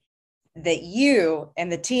that you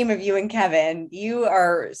and the team of you and Kevin, you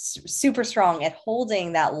are super strong at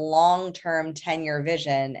holding that long-term 10-year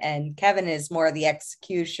vision. And Kevin is more the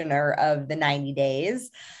executioner of the 90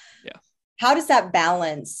 days. How does that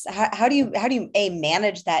balance? How do you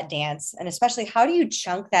manage that dance? And especially how do you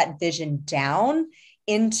chunk that vision down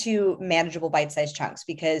into manageable bite-sized chunks?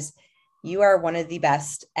 Because you are one of the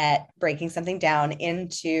best at breaking something down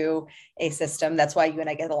into a system. That's why you and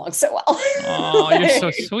I get along so well. Oh, you're so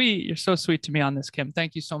sweet. You're so sweet to me on this, Kim.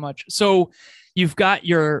 Thank you so much. So you've got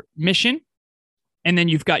your mission, and then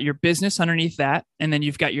you've got your business underneath that. And then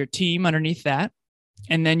you've got your team underneath that.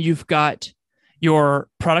 And then you've got your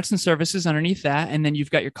products and services underneath that. And then you've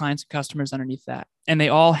got your clients and customers underneath that. And they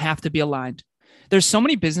all have to be aligned. There's so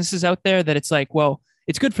many businesses out there that it's like, well,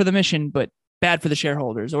 it's good for the mission, but bad for the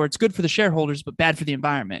shareholders, or it's good for the shareholders, but bad for the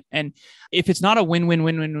environment. And if it's not a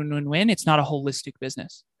win-win-win-win-win-win-win, it's not a holistic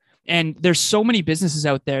business. And there's so many businesses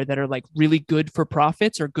out there that are like really good for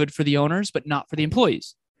profits or good for the owners, but not for the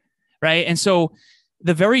employees. Right. And so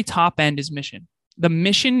the very top end is mission. The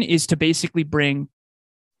mission is to basically bring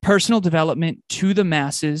personal development to the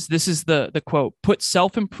masses. This is the quote: put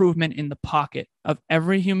self-improvement in the pocket of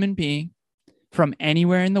every human being from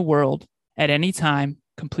anywhere in the world at any time,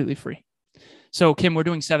 completely free. So Kim, we're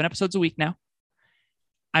doing 7 episodes a week now.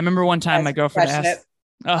 I remember one time my girlfriend asked,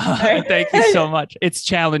 thank you so much. It's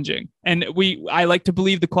challenging. And I like to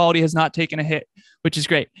believe the quality has not taken a hit, which is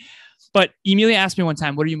great. But Emilia asked me one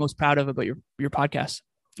time, what are you most proud of about your podcast?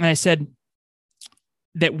 And I said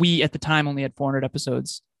that we at the time only had 400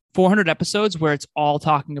 episodes where it's all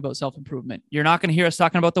talking about self-improvement. You're not going to hear us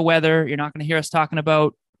talking about the weather. You're not going to hear us talking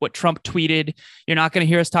about what Trump tweeted. You're not going to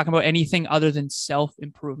hear us talking about anything other than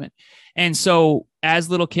self-improvement. And so as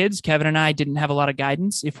little kids, Kevin and I didn't have a lot of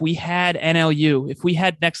guidance. If we had NLU, if we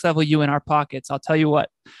had Next Level U in our pockets, I'll tell you what,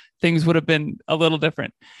 things would have been a little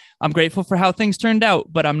different. I'm grateful for how things turned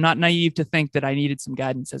out, but I'm not naive to think that I needed some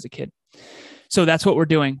guidance as a kid. So that's what we're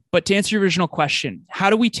doing. But to answer your original question, how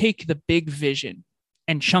do we take the big vision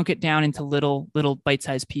and chunk it down into little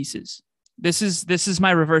bite-sized pieces? This is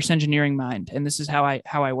my reverse engineering mind, and this is how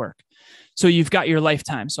I work. So you've got your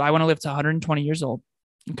lifetime. So I want to live to 120 years old.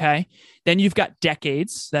 Okay. Then you've got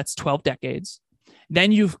decades. That's 12 decades.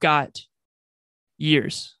 Then you've got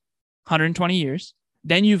years, 120 years.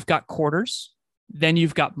 Then you've got quarters. Then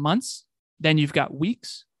you've got months. Then you've got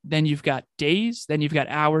weeks. Then you've got days. Then you've got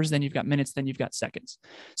hours. Then you've got minutes. Then you've got seconds.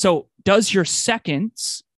 So does your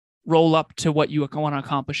seconds roll up to what you want to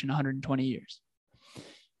accomplish in 120 years?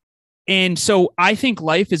 And so I think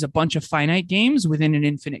life is a bunch of finite games within an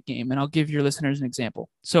infinite game. And I'll give your listeners an example.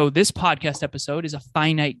 So this podcast episode is a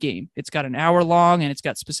finite game. It's got an hour long and it's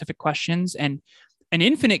got specific questions. And an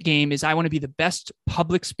infinite game is I want to be the best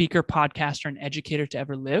public speaker, podcaster, and educator to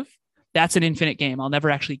ever live. That's an infinite game. I'll never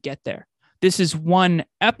actually get there. This is one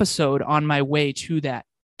episode on my way to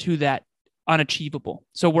that unachievable.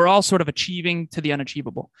 So we're all sort of achieving to the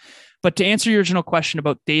unachievable. But to answer your original question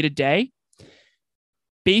about day to day,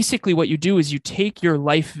 basically what you do is you take your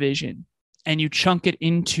life vision and you chunk it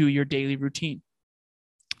into your daily routine.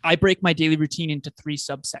 I break my daily routine into 3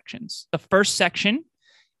 subsections. The first section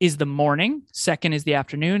is the morning. Second is the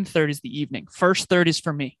afternoon. Third is the evening. First third is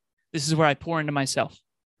for me. This is where I pour into myself.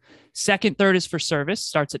 Second third is for service,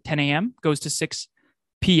 starts at 10 a.m., goes to 6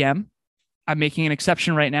 p.m. I'm making an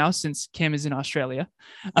exception right now since Kim is in Australia,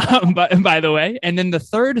 but by the way. And then the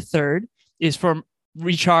third is for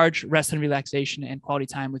recharge, rest and relaxation, and quality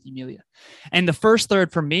time with Emilia. And the first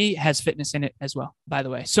third for me has fitness in it as well, by the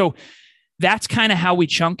way. So that's kind of how we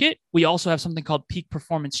chunk it. We also have something called peak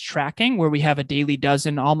performance tracking, where we have a daily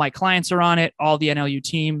dozen. All my clients are on it. All the NLU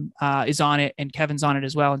team is on it, and Kevin's on it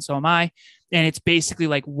as well. And so am I. And it's basically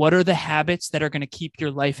like, what are the habits that are going to keep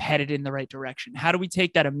your life headed in the right direction? How do we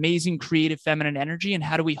take that amazing, creative, feminine energy and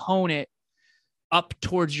how do we hone it up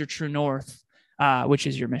towards your true north, which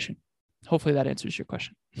is your mission? Hopefully that answers your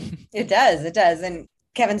question. It does. It does. And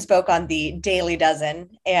Kevin spoke on the daily dozen.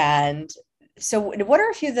 And so what are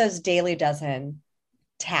a few of those daily dozen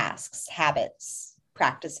tasks, habits,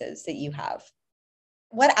 practices that you have?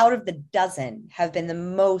 What out of the dozen have been the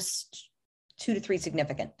most 2 to 3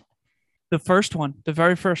 significant? The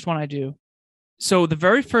very first one I do. So the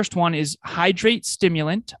very first one is hydrate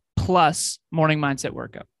stimulant plus morning mindset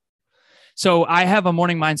workout. So I have a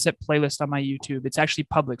morning mindset playlist on my YouTube. It's actually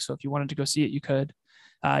public. So if you wanted to go see it, you could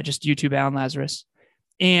just YouTube Alan Lazaros.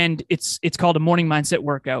 And it's called a morning mindset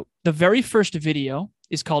workout. The very first video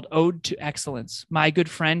is called Ode to Excellence. My good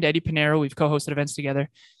friend, Eddie Pinero, we've co-hosted events together.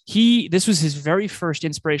 This was his very first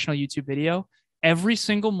inspirational YouTube video. Every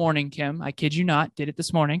single morning, Kim, I kid you not, did it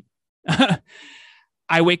this morning.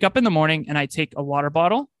 I wake up in the morning and I take a water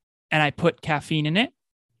bottle and I put caffeine in it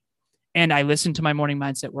and I listen to my morning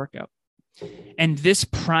mindset workout. And this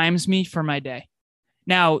primes me for my day.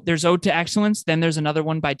 Now there's Ode to Excellence. Then there's another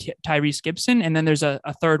one by Tyrese Gibson. And then there's a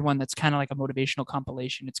third one that's kind of like a motivational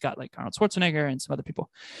compilation. It's got like Arnold Schwarzenegger and some other people.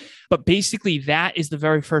 But basically that is the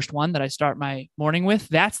very first one that I start my morning with.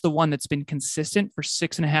 That's the one that's been consistent for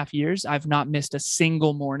 6.5 years. I've not missed a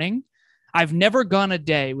single morning. I've never gone a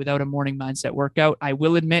day without a morning mindset workout. I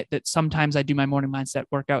will admit that sometimes I do my morning mindset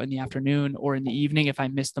workout in the afternoon or in the evening if I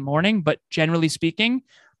miss the morning. But generally speaking,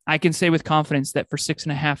 I can say with confidence that for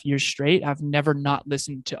 6.5 years straight, I've never not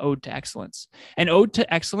listened to Ode to Excellence. And Ode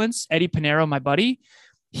to Excellence, Eddie Pinero, my buddy,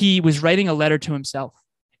 he was writing a letter to himself.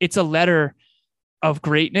 It's a letter of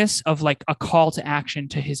greatness, of like a call to action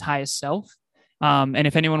to his highest self. And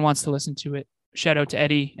if anyone wants to listen to it, shout out to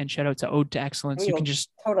Eddie and shout out to Ode to Excellence. You can just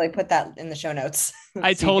totally put that in the show notes.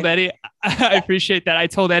 I told Eddie, I appreciate that. I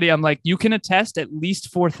told Eddie, I'm like, you can attest at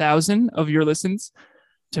least 4,000 of your listens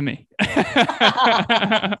to me. Kim,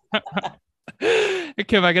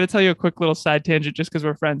 I got to tell you a quick little side tangent just because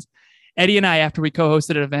we're friends. Eddie and I, after we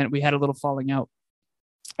co-hosted an event, we had a little falling out.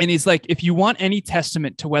 And he's like, if you want any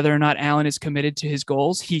testament to whether or not Alan is committed to his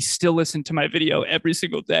goals, he still listened to my video every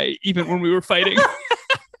single day, even when we were fighting.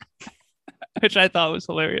 Which I thought was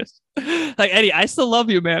hilarious. Like, Eddie, I still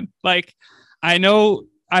love you, man. Like, I know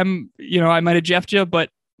I might have jeffed you, but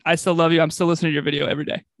I still love you. I'm still listening to your video every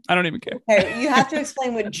day. I don't even care. Okay, you have to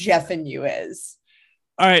explain what jeffing you is.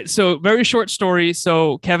 All right. So very short story.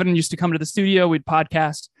 So Kevin used to come to the studio. We'd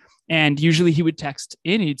podcast and usually he would text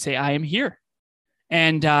in. He'd say, I am here.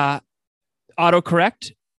 And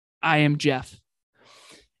autocorrect, I am Jeff.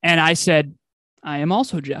 And I said, I am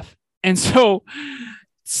also Jeff. And so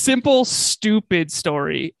simple, stupid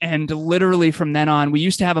story. And literally from then on, we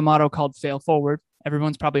used to have a motto called fail forward.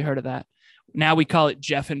 Everyone's probably heard of that. Now we call it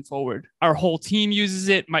Jeff and forward. Our whole team uses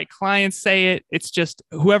it. My clients say it. It's just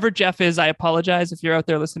whoever Jeff is, I apologize. If you're out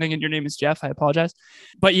there listening and your name is Jeff, I apologize.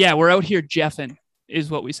 But yeah, we're out here Jeffing is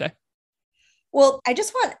what we say. Well, I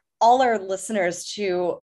just want all our listeners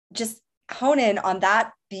to just hone in on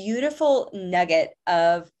that beautiful nugget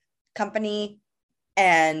of company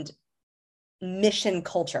and mission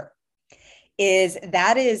culture. Is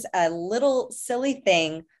a little silly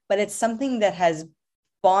thing, but it's something that has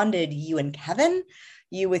bonded you and Kevin,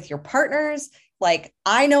 you with your partners. Like,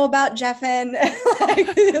 I know about Jeffin.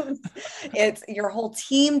 It's your whole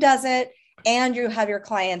team does it, and you have your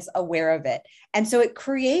clients aware of it. And so it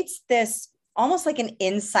creates this almost like an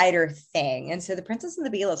insider thing. And so the Princess and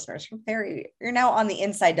the Bee listeners, you're now on the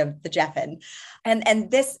inside of the Jeffin.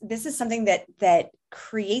 And this is something that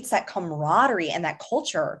creates that camaraderie and that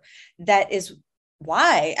culture that is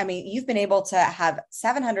why, I mean, you've been able to have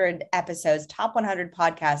 700 episodes, top 100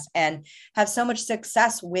 podcasts, and have so much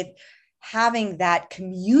success with having that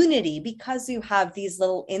community because you have these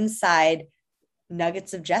little inside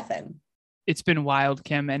nuggets of Jeffin. It's been wild,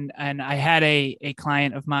 Kim. And I had a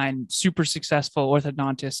client of mine, super successful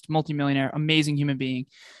orthodontist, multimillionaire, amazing human being.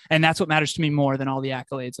 And that's what matters to me more than all the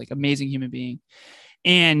accolades, like amazing human being.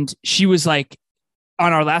 And she was like,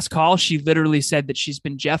 on our last call, she literally said that she's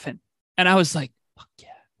been Jeffin. And I was like, fuck yeah.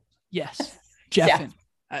 Yes. Jeffin.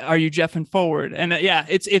 Yeah. Are you Jeffin forward? And yeah,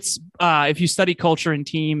 it's if you study culture and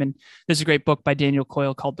team, and there's a great book by Daniel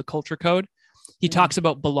Coyle called The Culture Code. He talks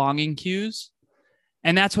about belonging cues.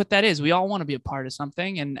 And that's what that is. We all want to be a part of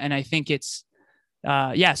something. And I think it's,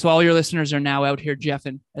 so all your listeners are now out here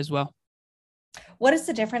Jeffin as well. What is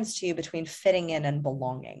the difference to you between fitting in and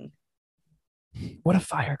belonging? What a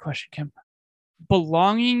fire question, Kim.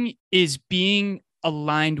 Belonging is being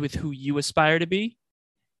aligned with who you aspire to be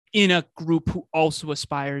in a group who also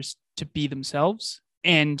aspires to be themselves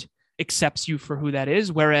and accepts you for who that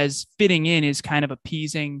is. Whereas fitting in is kind of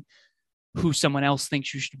appeasing who someone else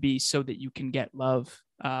thinks you should be so that you can get love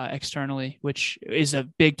externally, which is a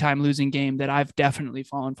big time losing game that I've definitely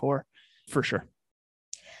fallen for sure.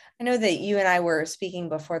 I know that you and I were speaking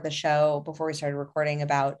before the show, before we started recording,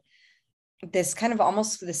 about this kind of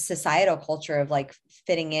almost this societal culture of like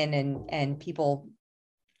fitting in and people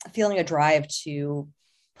feeling a drive to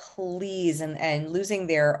please and losing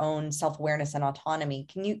their own self-awareness and autonomy.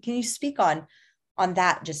 Can you speak on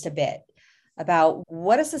that just a bit about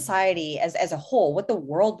what a society as a whole, what the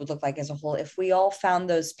world would look like as a whole if we all found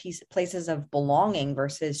those places of belonging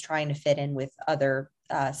versus trying to fit in with other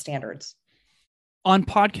standards? On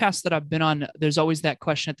podcasts that I've been on, there's always that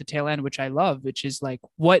question at the tail end, which I love, which is like,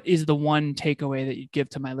 what is the one takeaway that you'd give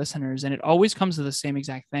to my listeners? And it always comes to the same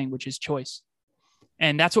exact thing, which is choice.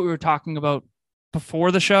 And that's what we were talking about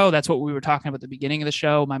before the show. That's what we were talking about at the beginning of the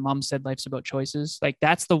show. My mom said life's about choices. Like,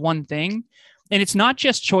 that's the one thing. And it's not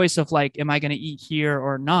just choice of like, am I going to eat here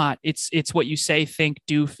or not? It's what you say, think,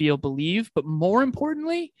 do, feel, believe. But more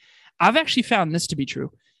importantly, I've actually found this to be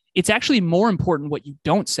true. It's actually more important what you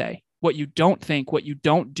don't say, what you don't think, what you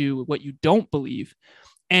don't do, what you don't believe.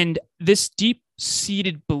 And this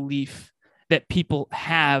deep-seated belief that people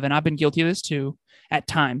have, and I've been guilty of this too, at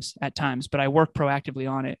times, but I work proactively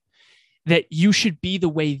on it, that you should be the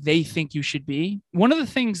way they think you should be. One of the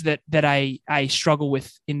things that I struggle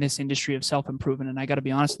with in this industry of self-improvement, and I got to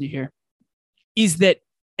be honest with you here, is that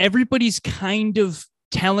everybody's kind of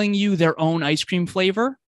telling you their own ice cream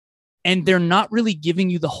flavor, and they're not really giving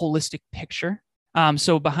you the holistic picture.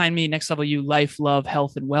 So behind me, Next Level You, life, love,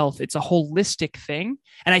 health, and wealth. It's a holistic thing.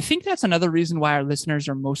 And I think that's another reason why our listeners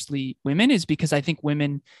are mostly women, is because I think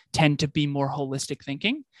women tend to be more holistic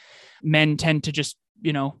thinking. Men tend to just,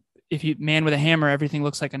 if you man with a hammer, everything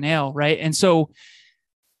looks like a nail, right? And so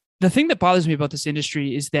the thing that bothers me about this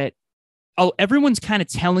industry is that everyone's kind of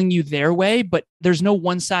telling you their way, but there's no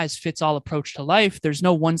one size fits all approach to life. There's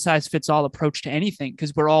no one size fits all approach to anything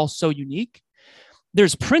because we're all so unique.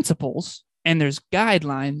 There's principles, and there's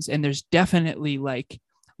guidelines, and there's definitely like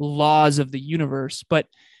laws of the universe, but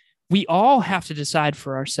we all have to decide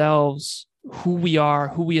for ourselves who we are,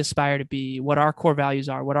 who we aspire to be, what our core values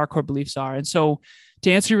are, what our core beliefs are. And so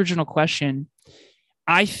to answer your original question,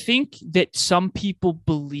 I think that some people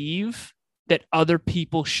believe that other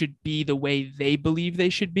people should be the way they believe they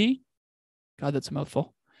should be. God, that's a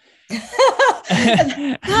mouthful.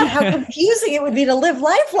 God, how confusing it would be to live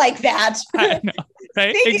life like that. I know,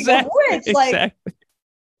 right? Exactly.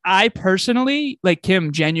 I personally, like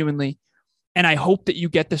Kim, genuinely, and I hope that you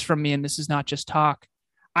get this from me, and this is not just talk,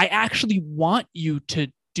 I actually want you to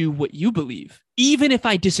do what you believe, even if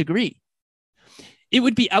I disagree. It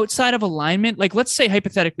would be outside of alignment. Like, let's say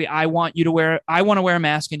hypothetically, I want to wear a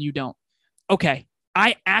mask and you don't. Okay.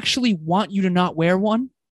 I actually want you to not wear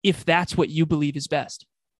one if that's what you believe is best.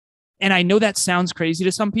 And I know that sounds crazy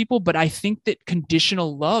to some people, but I think that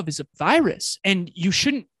conditional love is a virus, and you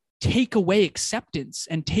shouldn't take away acceptance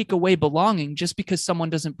and take away belonging just because someone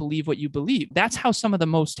doesn't believe what you believe. That's how some of the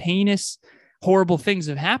most heinous, horrible things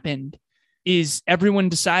have happened, is everyone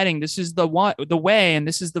deciding this is the way, and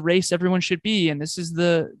this is the race everyone should be, and this is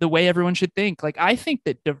the way everyone should think. Like, I think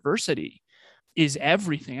that diversity is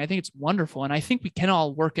everything. I think it's wonderful. And I think we can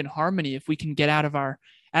all work in harmony if we can get out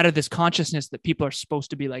of this consciousness that people are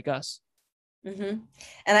supposed to be like us. Mm-hmm.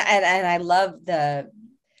 And I love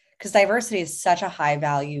because diversity is such a high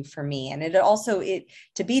value for me. And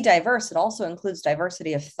to be diverse, it also includes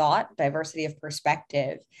diversity of thought, diversity of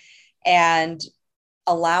perspective, and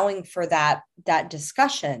allowing for that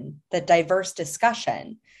discussion, the diverse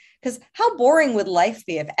discussion. Because how boring would life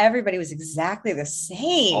be if everybody was exactly the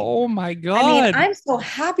same? Oh my God. I mean, I'm so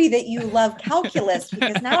happy that you love calculus,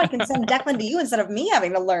 because now I can send Declan to you instead of me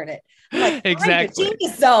having to learn it. I'm like, exactly.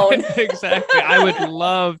 Genius zone. Exactly. I would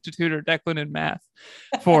love to tutor Declan in math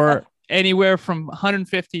for anywhere from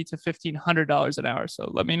 $150 to $1,500 an hour.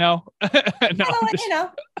 So let me know.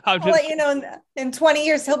 I'll let you know in 20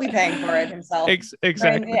 years, he'll be paying for it himself.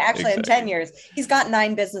 Exactly. Actually, in 10 years, he's got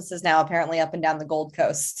 9 businesses now, apparently up and down the Gold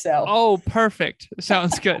Coast. So, oh, perfect.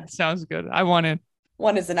 Sounds good. Sounds good. I want in.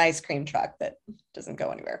 One is an ice cream truck that doesn't go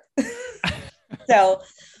anywhere. So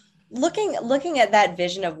looking at that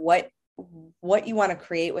vision of what you want to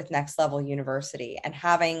create with Next Level University, and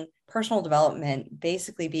having personal development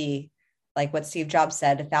basically be like what Steve Jobs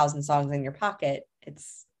said, 1,000 songs in your pocket.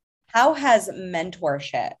 It's how has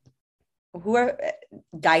mentorship,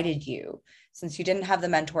 guided you, since you didn't have the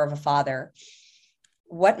mentor of a father?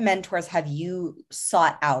 What mentors have you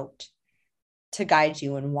sought out to guide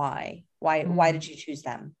you, and why? Why did you choose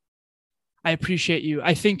them? I appreciate you.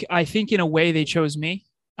 I think in a way they chose me.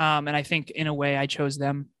 And I think in a way I chose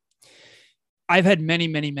them. I've had many,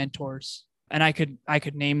 many mentors, and I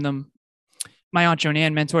could name them. My Aunt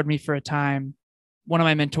Joanne mentored me for a time. One of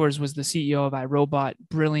my mentors was the CEO of iRobot,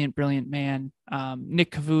 brilliant, brilliant man.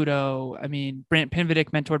 Nick Cavuto. I mean, Brant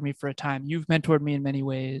Pinvidic mentored me for a time. You've mentored me in many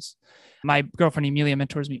ways. My girlfriend Emilia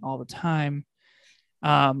mentors me all the time.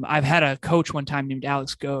 I've had a coach one time named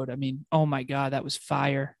Alex Goad. I mean, oh my God, that was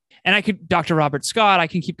fire. And Dr. Robert Scott, I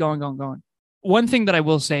can keep going. One thing that I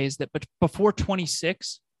will say is that before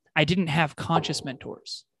 26, I didn't have conscious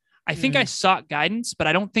mentors. I think I sought guidance, but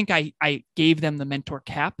I don't think I gave them the mentor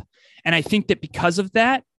cap. And I think that because of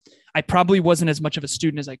that, I probably wasn't as much of a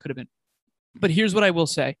student as I could have been. But here's what I will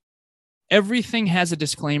say. Everything has a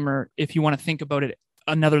disclaimer if you want to think about it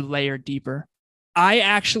another layer deeper. I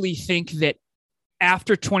actually think that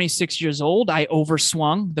after 26 years old, I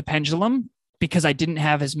overswung the pendulum because I didn't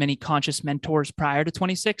have as many conscious mentors prior to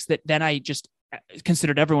 26, that then I just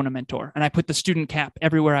considered everyone a mentor. And I put the student cap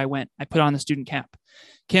everywhere I went. I put on the student cap.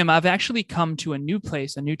 Kim, I've actually come to a new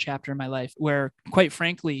place, a new chapter in my life where, quite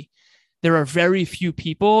frankly, there are very few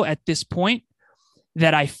people at this point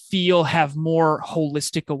that I feel have more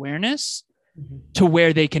holistic awareness to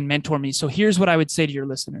where they can mentor me. So here's what I would say to your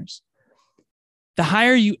listeners. The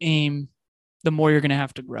higher you aim, the more you're going to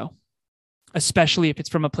have to grow, especially if it's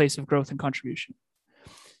from a place of growth and contribution.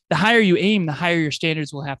 The higher you aim, the higher your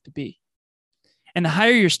standards will have to be. And the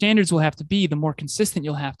higher your standards will have to be, the more consistent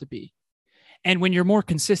you'll have to be. And when you're more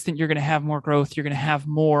consistent, you're going to have more growth. You're going to have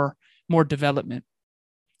more development.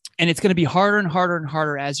 And it's going to be harder and harder and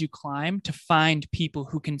harder as you climb to find people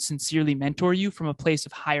who can sincerely mentor you from a place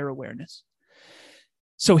of higher awareness.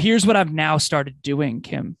 So here's what I've now started doing,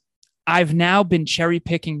 Kim. I've now been cherry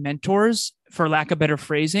picking mentors, for lack of better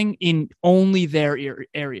phrasing, in only their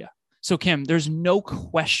area. So Kim, there's no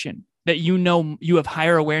question that you have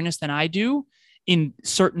higher awareness than I do in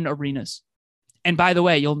certain arenas. And by the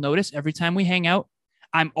way, you'll notice every time we hang out,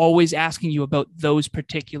 I'm always asking you about those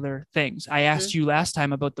particular things. I asked you last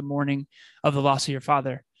time about the mourning of the loss of your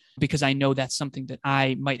father, because I know that's something that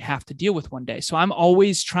I might have to deal with one day. So I'm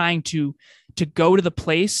always trying to go to the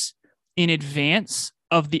place in advance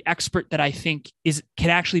of the expert that I think can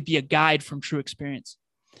actually be a guide from true experience.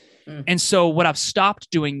 And so what I've stopped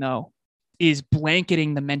doing, though, is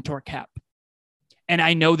blanketing the mentor cap. And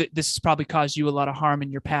I know that this has probably caused you a lot of harm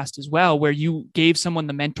in your past as well, where you gave someone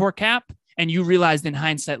the mentor cap and you realized in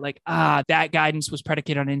hindsight, like, that guidance was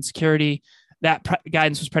predicated on insecurity. That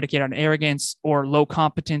guidance was predicated on arrogance or low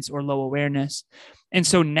competence or low awareness. And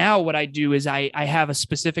so now what I do is I have a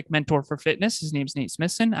specific mentor for fitness. His name's Nate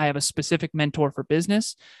Smithson. I have a specific mentor for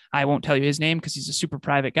business. I won't tell you his name because he's a super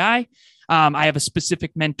private guy. I have a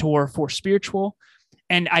specific mentor for spiritual.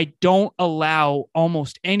 And I don't allow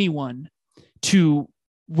almost anyone to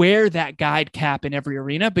wear that guide cap in every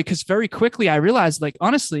arena, because very quickly I realized, like,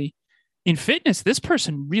 honestly, in fitness, this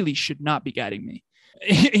person really should not be guiding me.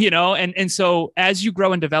 And so as you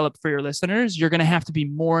grow and develop, for your listeners, you're going to have to be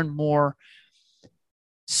more and more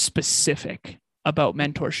specific about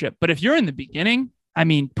mentorship. But if you're in the beginning, I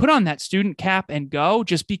mean, put on that student cap and go.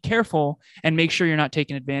 Just be careful and make sure you're not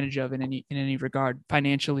taken advantage of in any regard,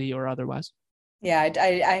 financially or otherwise. Yeah,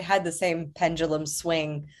 I had the same pendulum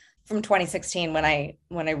swing from 2016 when I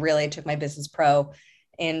really took my business pro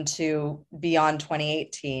into beyond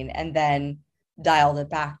 2018, and then dialed it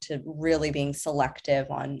back to really being selective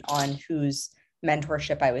on whose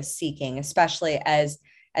mentorship I was seeking, especially as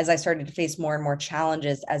I started to face more and more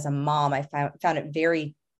challenges as a mom. I found it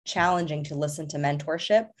very challenging to listen to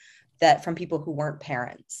mentorship that from people who weren't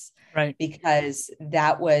parents. Right. Because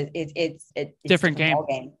that was it's different game.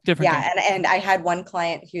 Different game. And I had one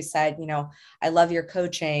client who said, I love your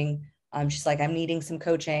coaching. She's like, I'm needing some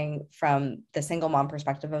coaching from the single mom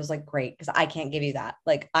perspective. I was like, great, because I can't give you that.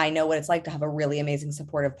 Like, I know what it's like to have a really amazing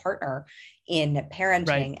supportive partner in parenting,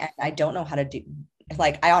 right. And I don't know how to do.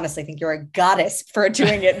 Like, I honestly think you're a goddess for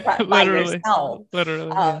doing it by yourself.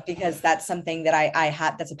 Literally. Because that's something that I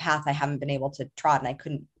had. That's a path I haven't been able to trot, and I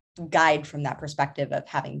couldn't guide from that perspective of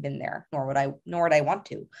having been there, nor would I want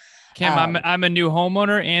to. Kim, I'm a new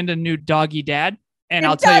homeowner and a new doggy dad. And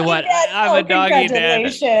I'll tell you what, I'm a doggy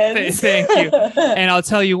dad. Thank you. And I'll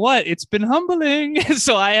tell you what, it's been humbling.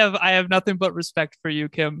 So I have nothing but respect for you,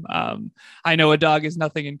 Kim. I know a dog is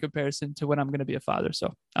nothing in comparison to when I'm going to be a father.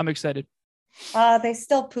 So I'm excited. They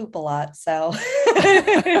still poop a lot. So.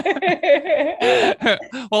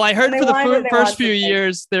 Well, I heard for the first few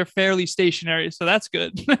years, they're fairly stationary. So that's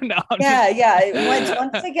good. Yeah.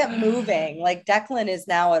 Once they get moving, like Declan is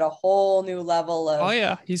now at a whole new level of. Oh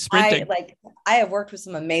yeah. He's sprinting. I have worked with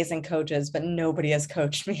some amazing coaches, but nobody has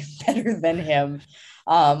coached me better than him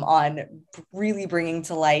on really bringing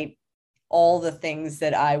to light all the things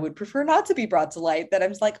that I would prefer not to be brought to light, that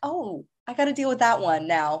I'm just like, oh, I got to deal with that one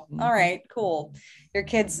now. Mm-hmm. All right, cool. Your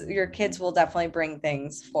kids will definitely bring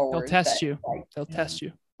things forward. They'll test you. They'll test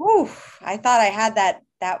you. Whew, I thought I had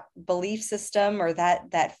that belief system or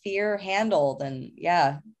that fear handled. And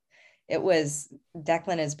yeah,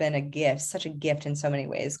 Declan has been a gift, such a gift in so many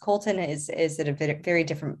ways. Colton is at a very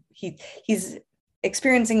different, he's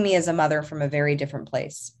experiencing me as a mother from a very different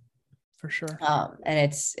place. For sure. And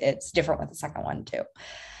it's different with the second one too.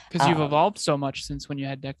 Because you've evolved so much since when you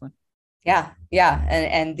had Declan. Yeah.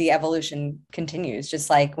 And the evolution continues,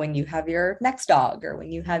 just like when you have your next dog or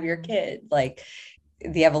when you have your kid, like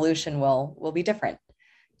the evolution will be different.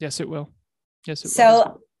 Yes, it will. Yes, it will.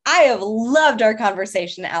 So I have loved our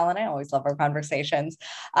conversation, Alan. I always love our conversations.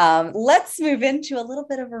 Let's move into a little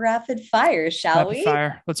bit of a rapid fire, shall we? Rapid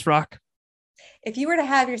fire. Let's rock. If you were to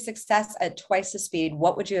have your success at twice the speed,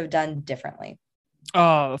 what would you have done differently?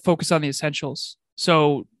 Focus on the essentials.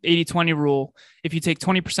 So 80-20 rule. If you take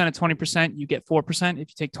 20% of 20%, you get 4%. If you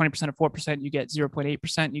take 20% of 4%, you get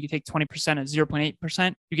 0.8%. You can take 20% of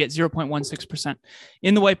 0.8%, you get 0.16%.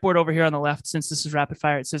 In the whiteboard over here on the left, since this is rapid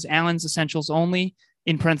fire, it says Allen's essentials only,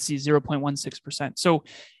 in parentheses, 0.16%. So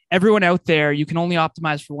everyone out there, you can only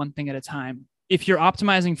optimize for one thing at a time. If you're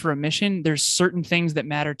optimizing for a mission, there's certain things that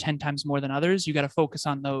matter 10 times more than others. You got to focus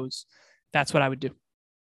on those. That's what I would do.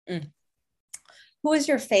 Who is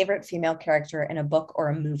your favorite female character in a book or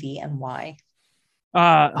a movie, and why?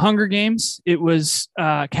 Hunger Games. It was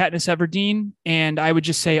Katniss Everdeen, and I would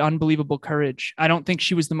just say unbelievable courage. I don't think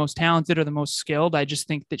she was the most talented or the most skilled. I just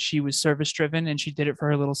think that she was service-driven, and she did it for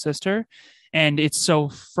her little sister, and it's so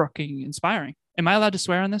fucking inspiring. Am I allowed to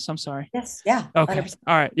swear on this? I'm sorry. Yes. Yeah. Okay. 100%.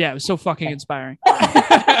 All right. Yeah. It was so fucking inspiring. And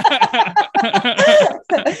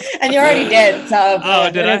you already did. So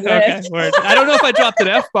did I? Okay. Word. I don't know if I dropped an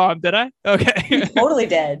F-bomb. Did I? Okay. You totally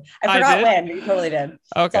did. I forgot when. You totally did.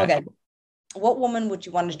 Okay. What woman would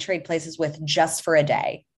you want to trade places with just for a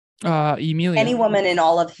day? Emilia. Any woman in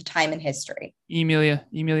all of time in history. Emilia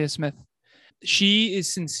Smith. She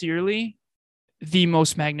is sincerely the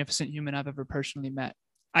most magnificent human I've ever personally met.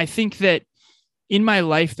 I think that in my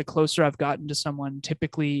life, the closer I've gotten to someone,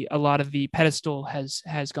 typically a lot of the pedestal has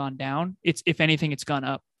gone down. If anything, it's gone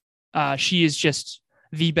up. She is just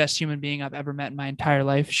the best human being I've ever met in my entire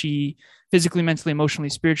life. She physically, mentally, emotionally,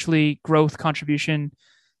 spiritually, growth, contribution.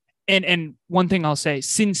 And one thing I'll say,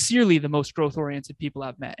 sincerely, the most growth-oriented people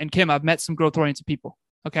I've met. And Kim, I've met some growth-oriented people.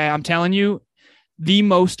 Okay. I'm telling you, the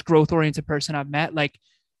most growth oriented person I've met. Like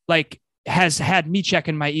has had me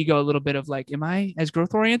checking my ego a little bit of like, am I as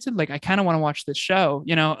growth oriented? Like, I kind of want to watch this show,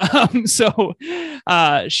 you know? So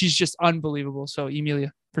she's just unbelievable. So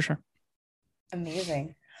Emilia, for sure.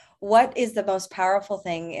 Amazing. What is the most powerful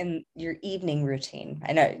thing in your evening routine?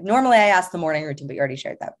 I know normally I ask the morning routine, but you already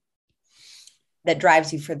shared that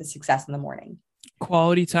drives you for the success in the morning.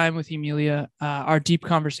 Quality time with Emilia, our deep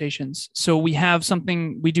conversations. So we have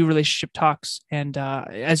something, we do relationship talks. And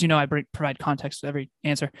as you know, I provide context to every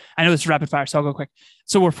answer. I know this is rapid fire, so I'll go quick.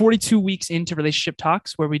 So we're 42 weeks into relationship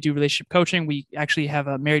talks where we do relationship coaching. We actually have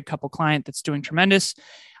a married couple client that's doing tremendous.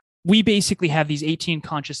 We basically have these 18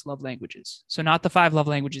 conscious love languages. So not the 5 love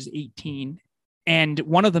languages, 18. And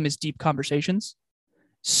one of them is deep conversations.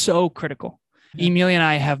 So critical. Mm-hmm. Emilia and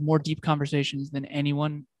I have more deep conversations than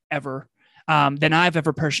anyone ever than I've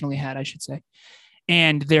ever personally had, I should say.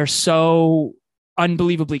 And they're so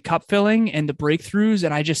unbelievably cup filling, and the breakthroughs.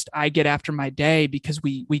 And I get after my day because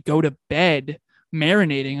we go to bed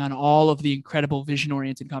marinating on all of the incredible vision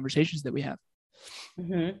oriented conversations that we have.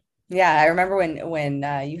 Mm-hmm. Yeah. I remember when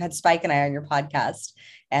you had Spike and I on your podcast,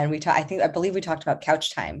 and I believe we talked about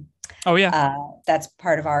couch time. Oh yeah. That's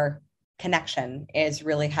part of our connection, is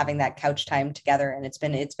really having that couch time together. And it's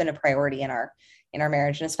been a priority in our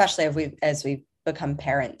marriage, and especially as we become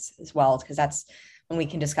parents as well, because that's when we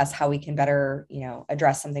can discuss how we can better,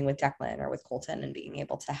 address something with Declan or with Colton, and being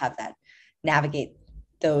able to have that navigate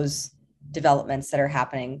those developments that are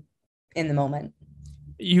happening in the moment.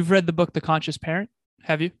 You've read the book, The Conscious Parent.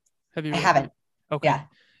 Have you? I haven't. It? Okay.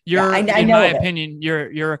 Yeah. In my opinion,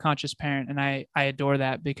 you're a conscious parent, and I adore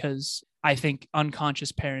that, because I think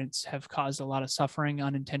unconscious parents have caused a lot of suffering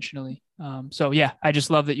unintentionally. So yeah, I just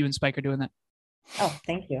love that you and Spike are doing that. Oh,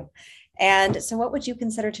 thank you. And so what would you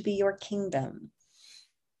consider to be your kingdom?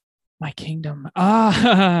 My kingdom.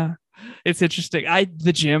 It's interesting.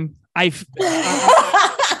 The gym. I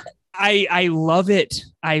love it.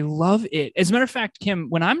 I love it. As a matter of fact, Kim,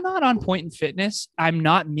 when I'm not on point in fitness, I'm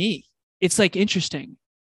not me. It's like interesting.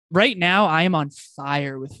 Right now, I am on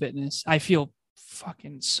fire with fitness. I feel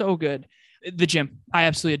fucking so good. The gym. I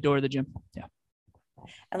absolutely adore the gym. Yeah.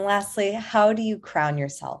 And lastly, how do you crown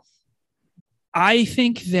yourself? I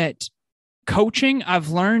think that coaching, I've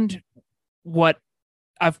learned what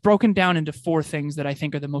I've broken down into 4 things that I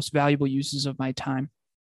think are the most valuable uses of my time.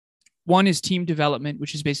 One is team development,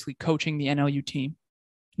 which is basically coaching the NLU team.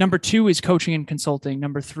 Number 2 is coaching and consulting.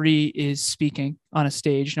 Number 3 is speaking on a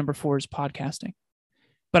stage. Number 4 is podcasting.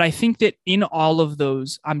 But I think that in all of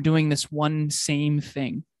those, I'm doing this one same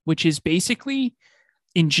thing, which is basically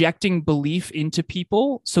injecting belief into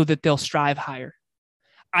people so that they'll strive higher.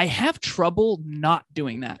 I have trouble not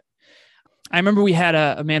doing that. I remember we had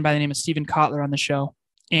a man by the name of Stephen Kotler on the show,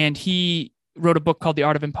 and he wrote a book called The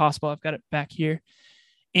Art of Impossible. I've got it back here.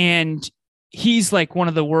 And he's like one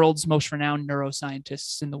of the world's most renowned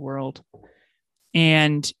neuroscientists in the world.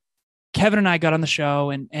 And Kevin and I got on the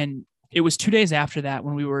show, and it was 2 days after that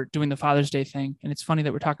when we were doing the Father's Day thing. And it's funny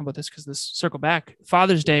that we're talking about this, because this circle back.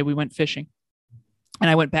 Father's Day, we went fishing. And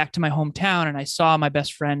I went back to my hometown, and I saw my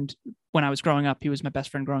best friend when I was growing up. He was my best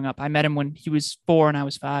friend growing up. I met him when he was 4 and I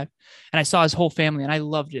was 5. And I saw his whole family, and I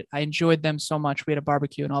loved it. I enjoyed them so much. We had a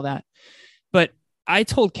barbecue and all that. But I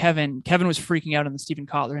told Kevin was freaking out on the Stephen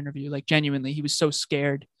Kotler interview, like genuinely. He was so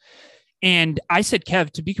scared. And I said,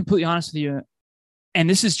 Kev, to be completely honest with you, and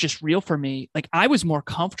this is just real for me, like I was more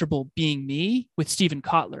comfortable being me with Stephen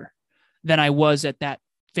Kotler than I was at that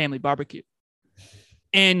family barbecue.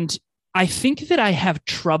 And I think that I have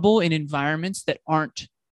trouble in environments that aren't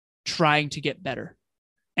trying to get better.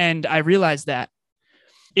 And I realize that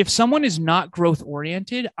if someone is not growth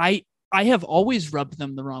oriented, I have always rubbed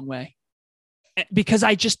them the wrong way, because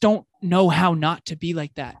I just don't know how not to be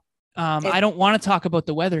like that. I don't want to talk about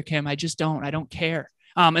the weather, Kim. I just don't. I don't care.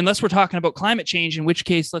 Unless we're talking about climate change, in which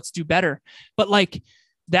case let's do better. But like,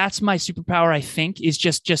 that's my superpower, I think, is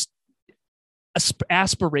just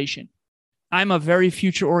aspiration. I'm a very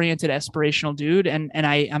future oriented, aspirational dude. And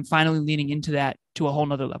I'm finally leaning into that to a whole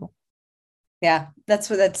nother level. Yeah, that's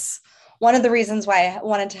one of the reasons why I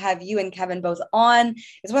wanted to have you and Kevin both on.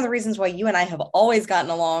 It's one of the reasons why you and I have always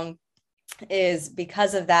gotten along, is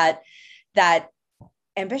because of that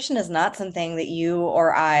ambition is not something that you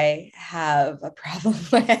or I have a problem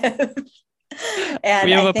with. And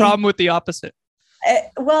we have a problem with the opposite.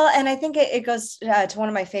 And I think it goes to one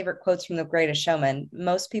of my favorite quotes from The Greatest Showman.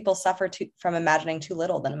 Most people suffer from imagining too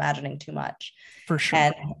little than imagining too much. For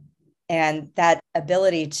sure. And that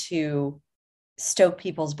ability to stoke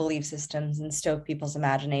people's belief systems and stoke people's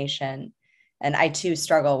imagination. And I too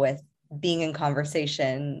struggle with being in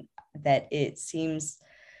conversation that it seems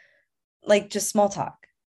like just small talk.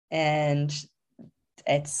 And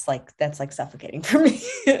it's like, that's like suffocating for me.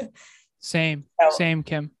 Same,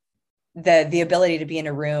 Kim. The ability to be in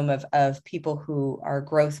a room of people who are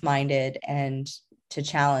growth minded and to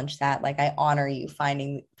challenge that, like, I honor you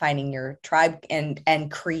finding your tribe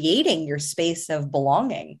and creating your space of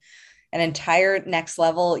belonging, an entire next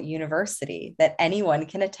level university that anyone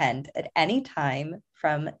can attend at any time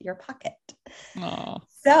from your pocket. Aww.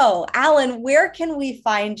 So, Alan, where can we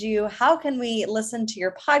find you? How can we listen to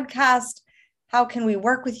your podcast? How can we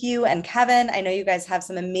work with you and Kevin? I know you guys have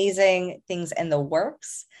some amazing things in the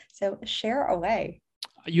works. So share away.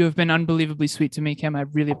 You have been unbelievably sweet to me, Kim. I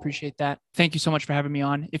really appreciate that. Thank you so much for having me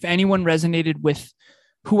on. If anyone resonated with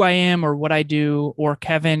who I am or what I do, or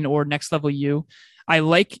Kevin or Next Level You, I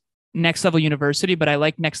like Next Level University, but I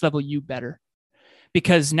like Next Level You better,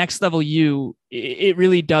 because Next Level You, it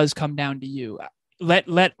really does come down to you.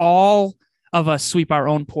 Let all of us sweep our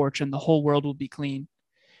own porch and the whole world will be clean.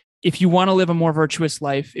 If you want to live a more virtuous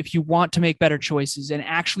life, if you want to make better choices and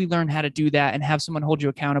actually learn how to do that and have someone hold you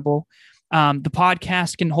accountable, the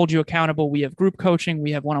podcast can hold you accountable. We have group coaching,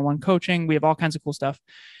 we have one-on-one coaching, we have all kinds of cool stuff.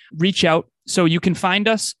 Reach out. So you can find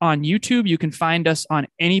us on YouTube. You can find us on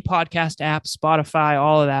any podcast app, Spotify,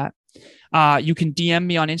 all of that. You can DM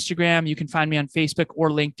me on Instagram. You can find me on Facebook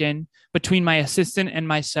or LinkedIn. Between my assistant and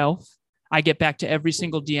myself, I get back to every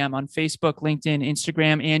single DM on Facebook, LinkedIn,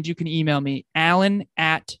 Instagram, and you can email me,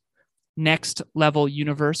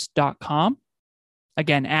 alan@nextleveluniverse.com.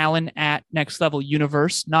 Again,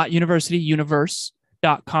 alan@nextleveluniverse, not university,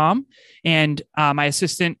 universe.com. And my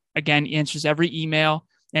assistant, again, answers every email.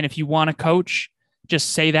 And if you want to coach,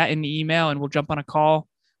 just say that in the email and we'll jump on a call,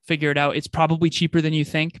 figure it out. It's probably cheaper than you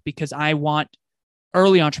think, because I want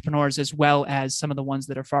early entrepreneurs as well as some of the ones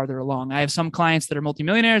that are farther along. I have some clients that are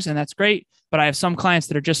multimillionaires, and that's great, but I have some clients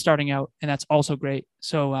that are just starting out, and that's also great.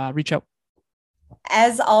 So reach out.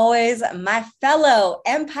 As always, my fellow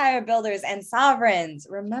empire builders and sovereigns,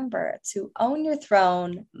 remember to own your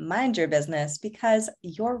throne, mind your business, because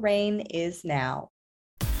your reign is now.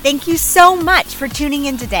 Thank you so much for tuning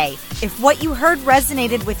in today. If what you heard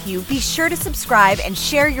resonated with you, be sure to subscribe and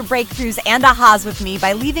share your breakthroughs and ahas with me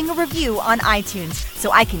by leaving a review on iTunes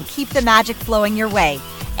so I can keep the magic flowing your way.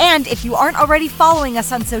 And if you aren't already following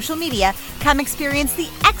us on social media, come experience the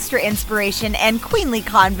extra inspiration and queenly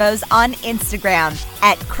convos on Instagram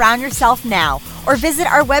at Crown Yourself Now, or visit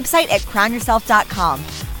our website at crownyourself.com.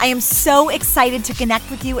 I am so excited to connect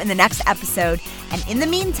with you in the next episode. And in the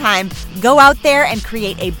meantime, go out there and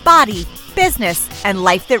create a body, business, and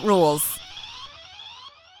life that rules.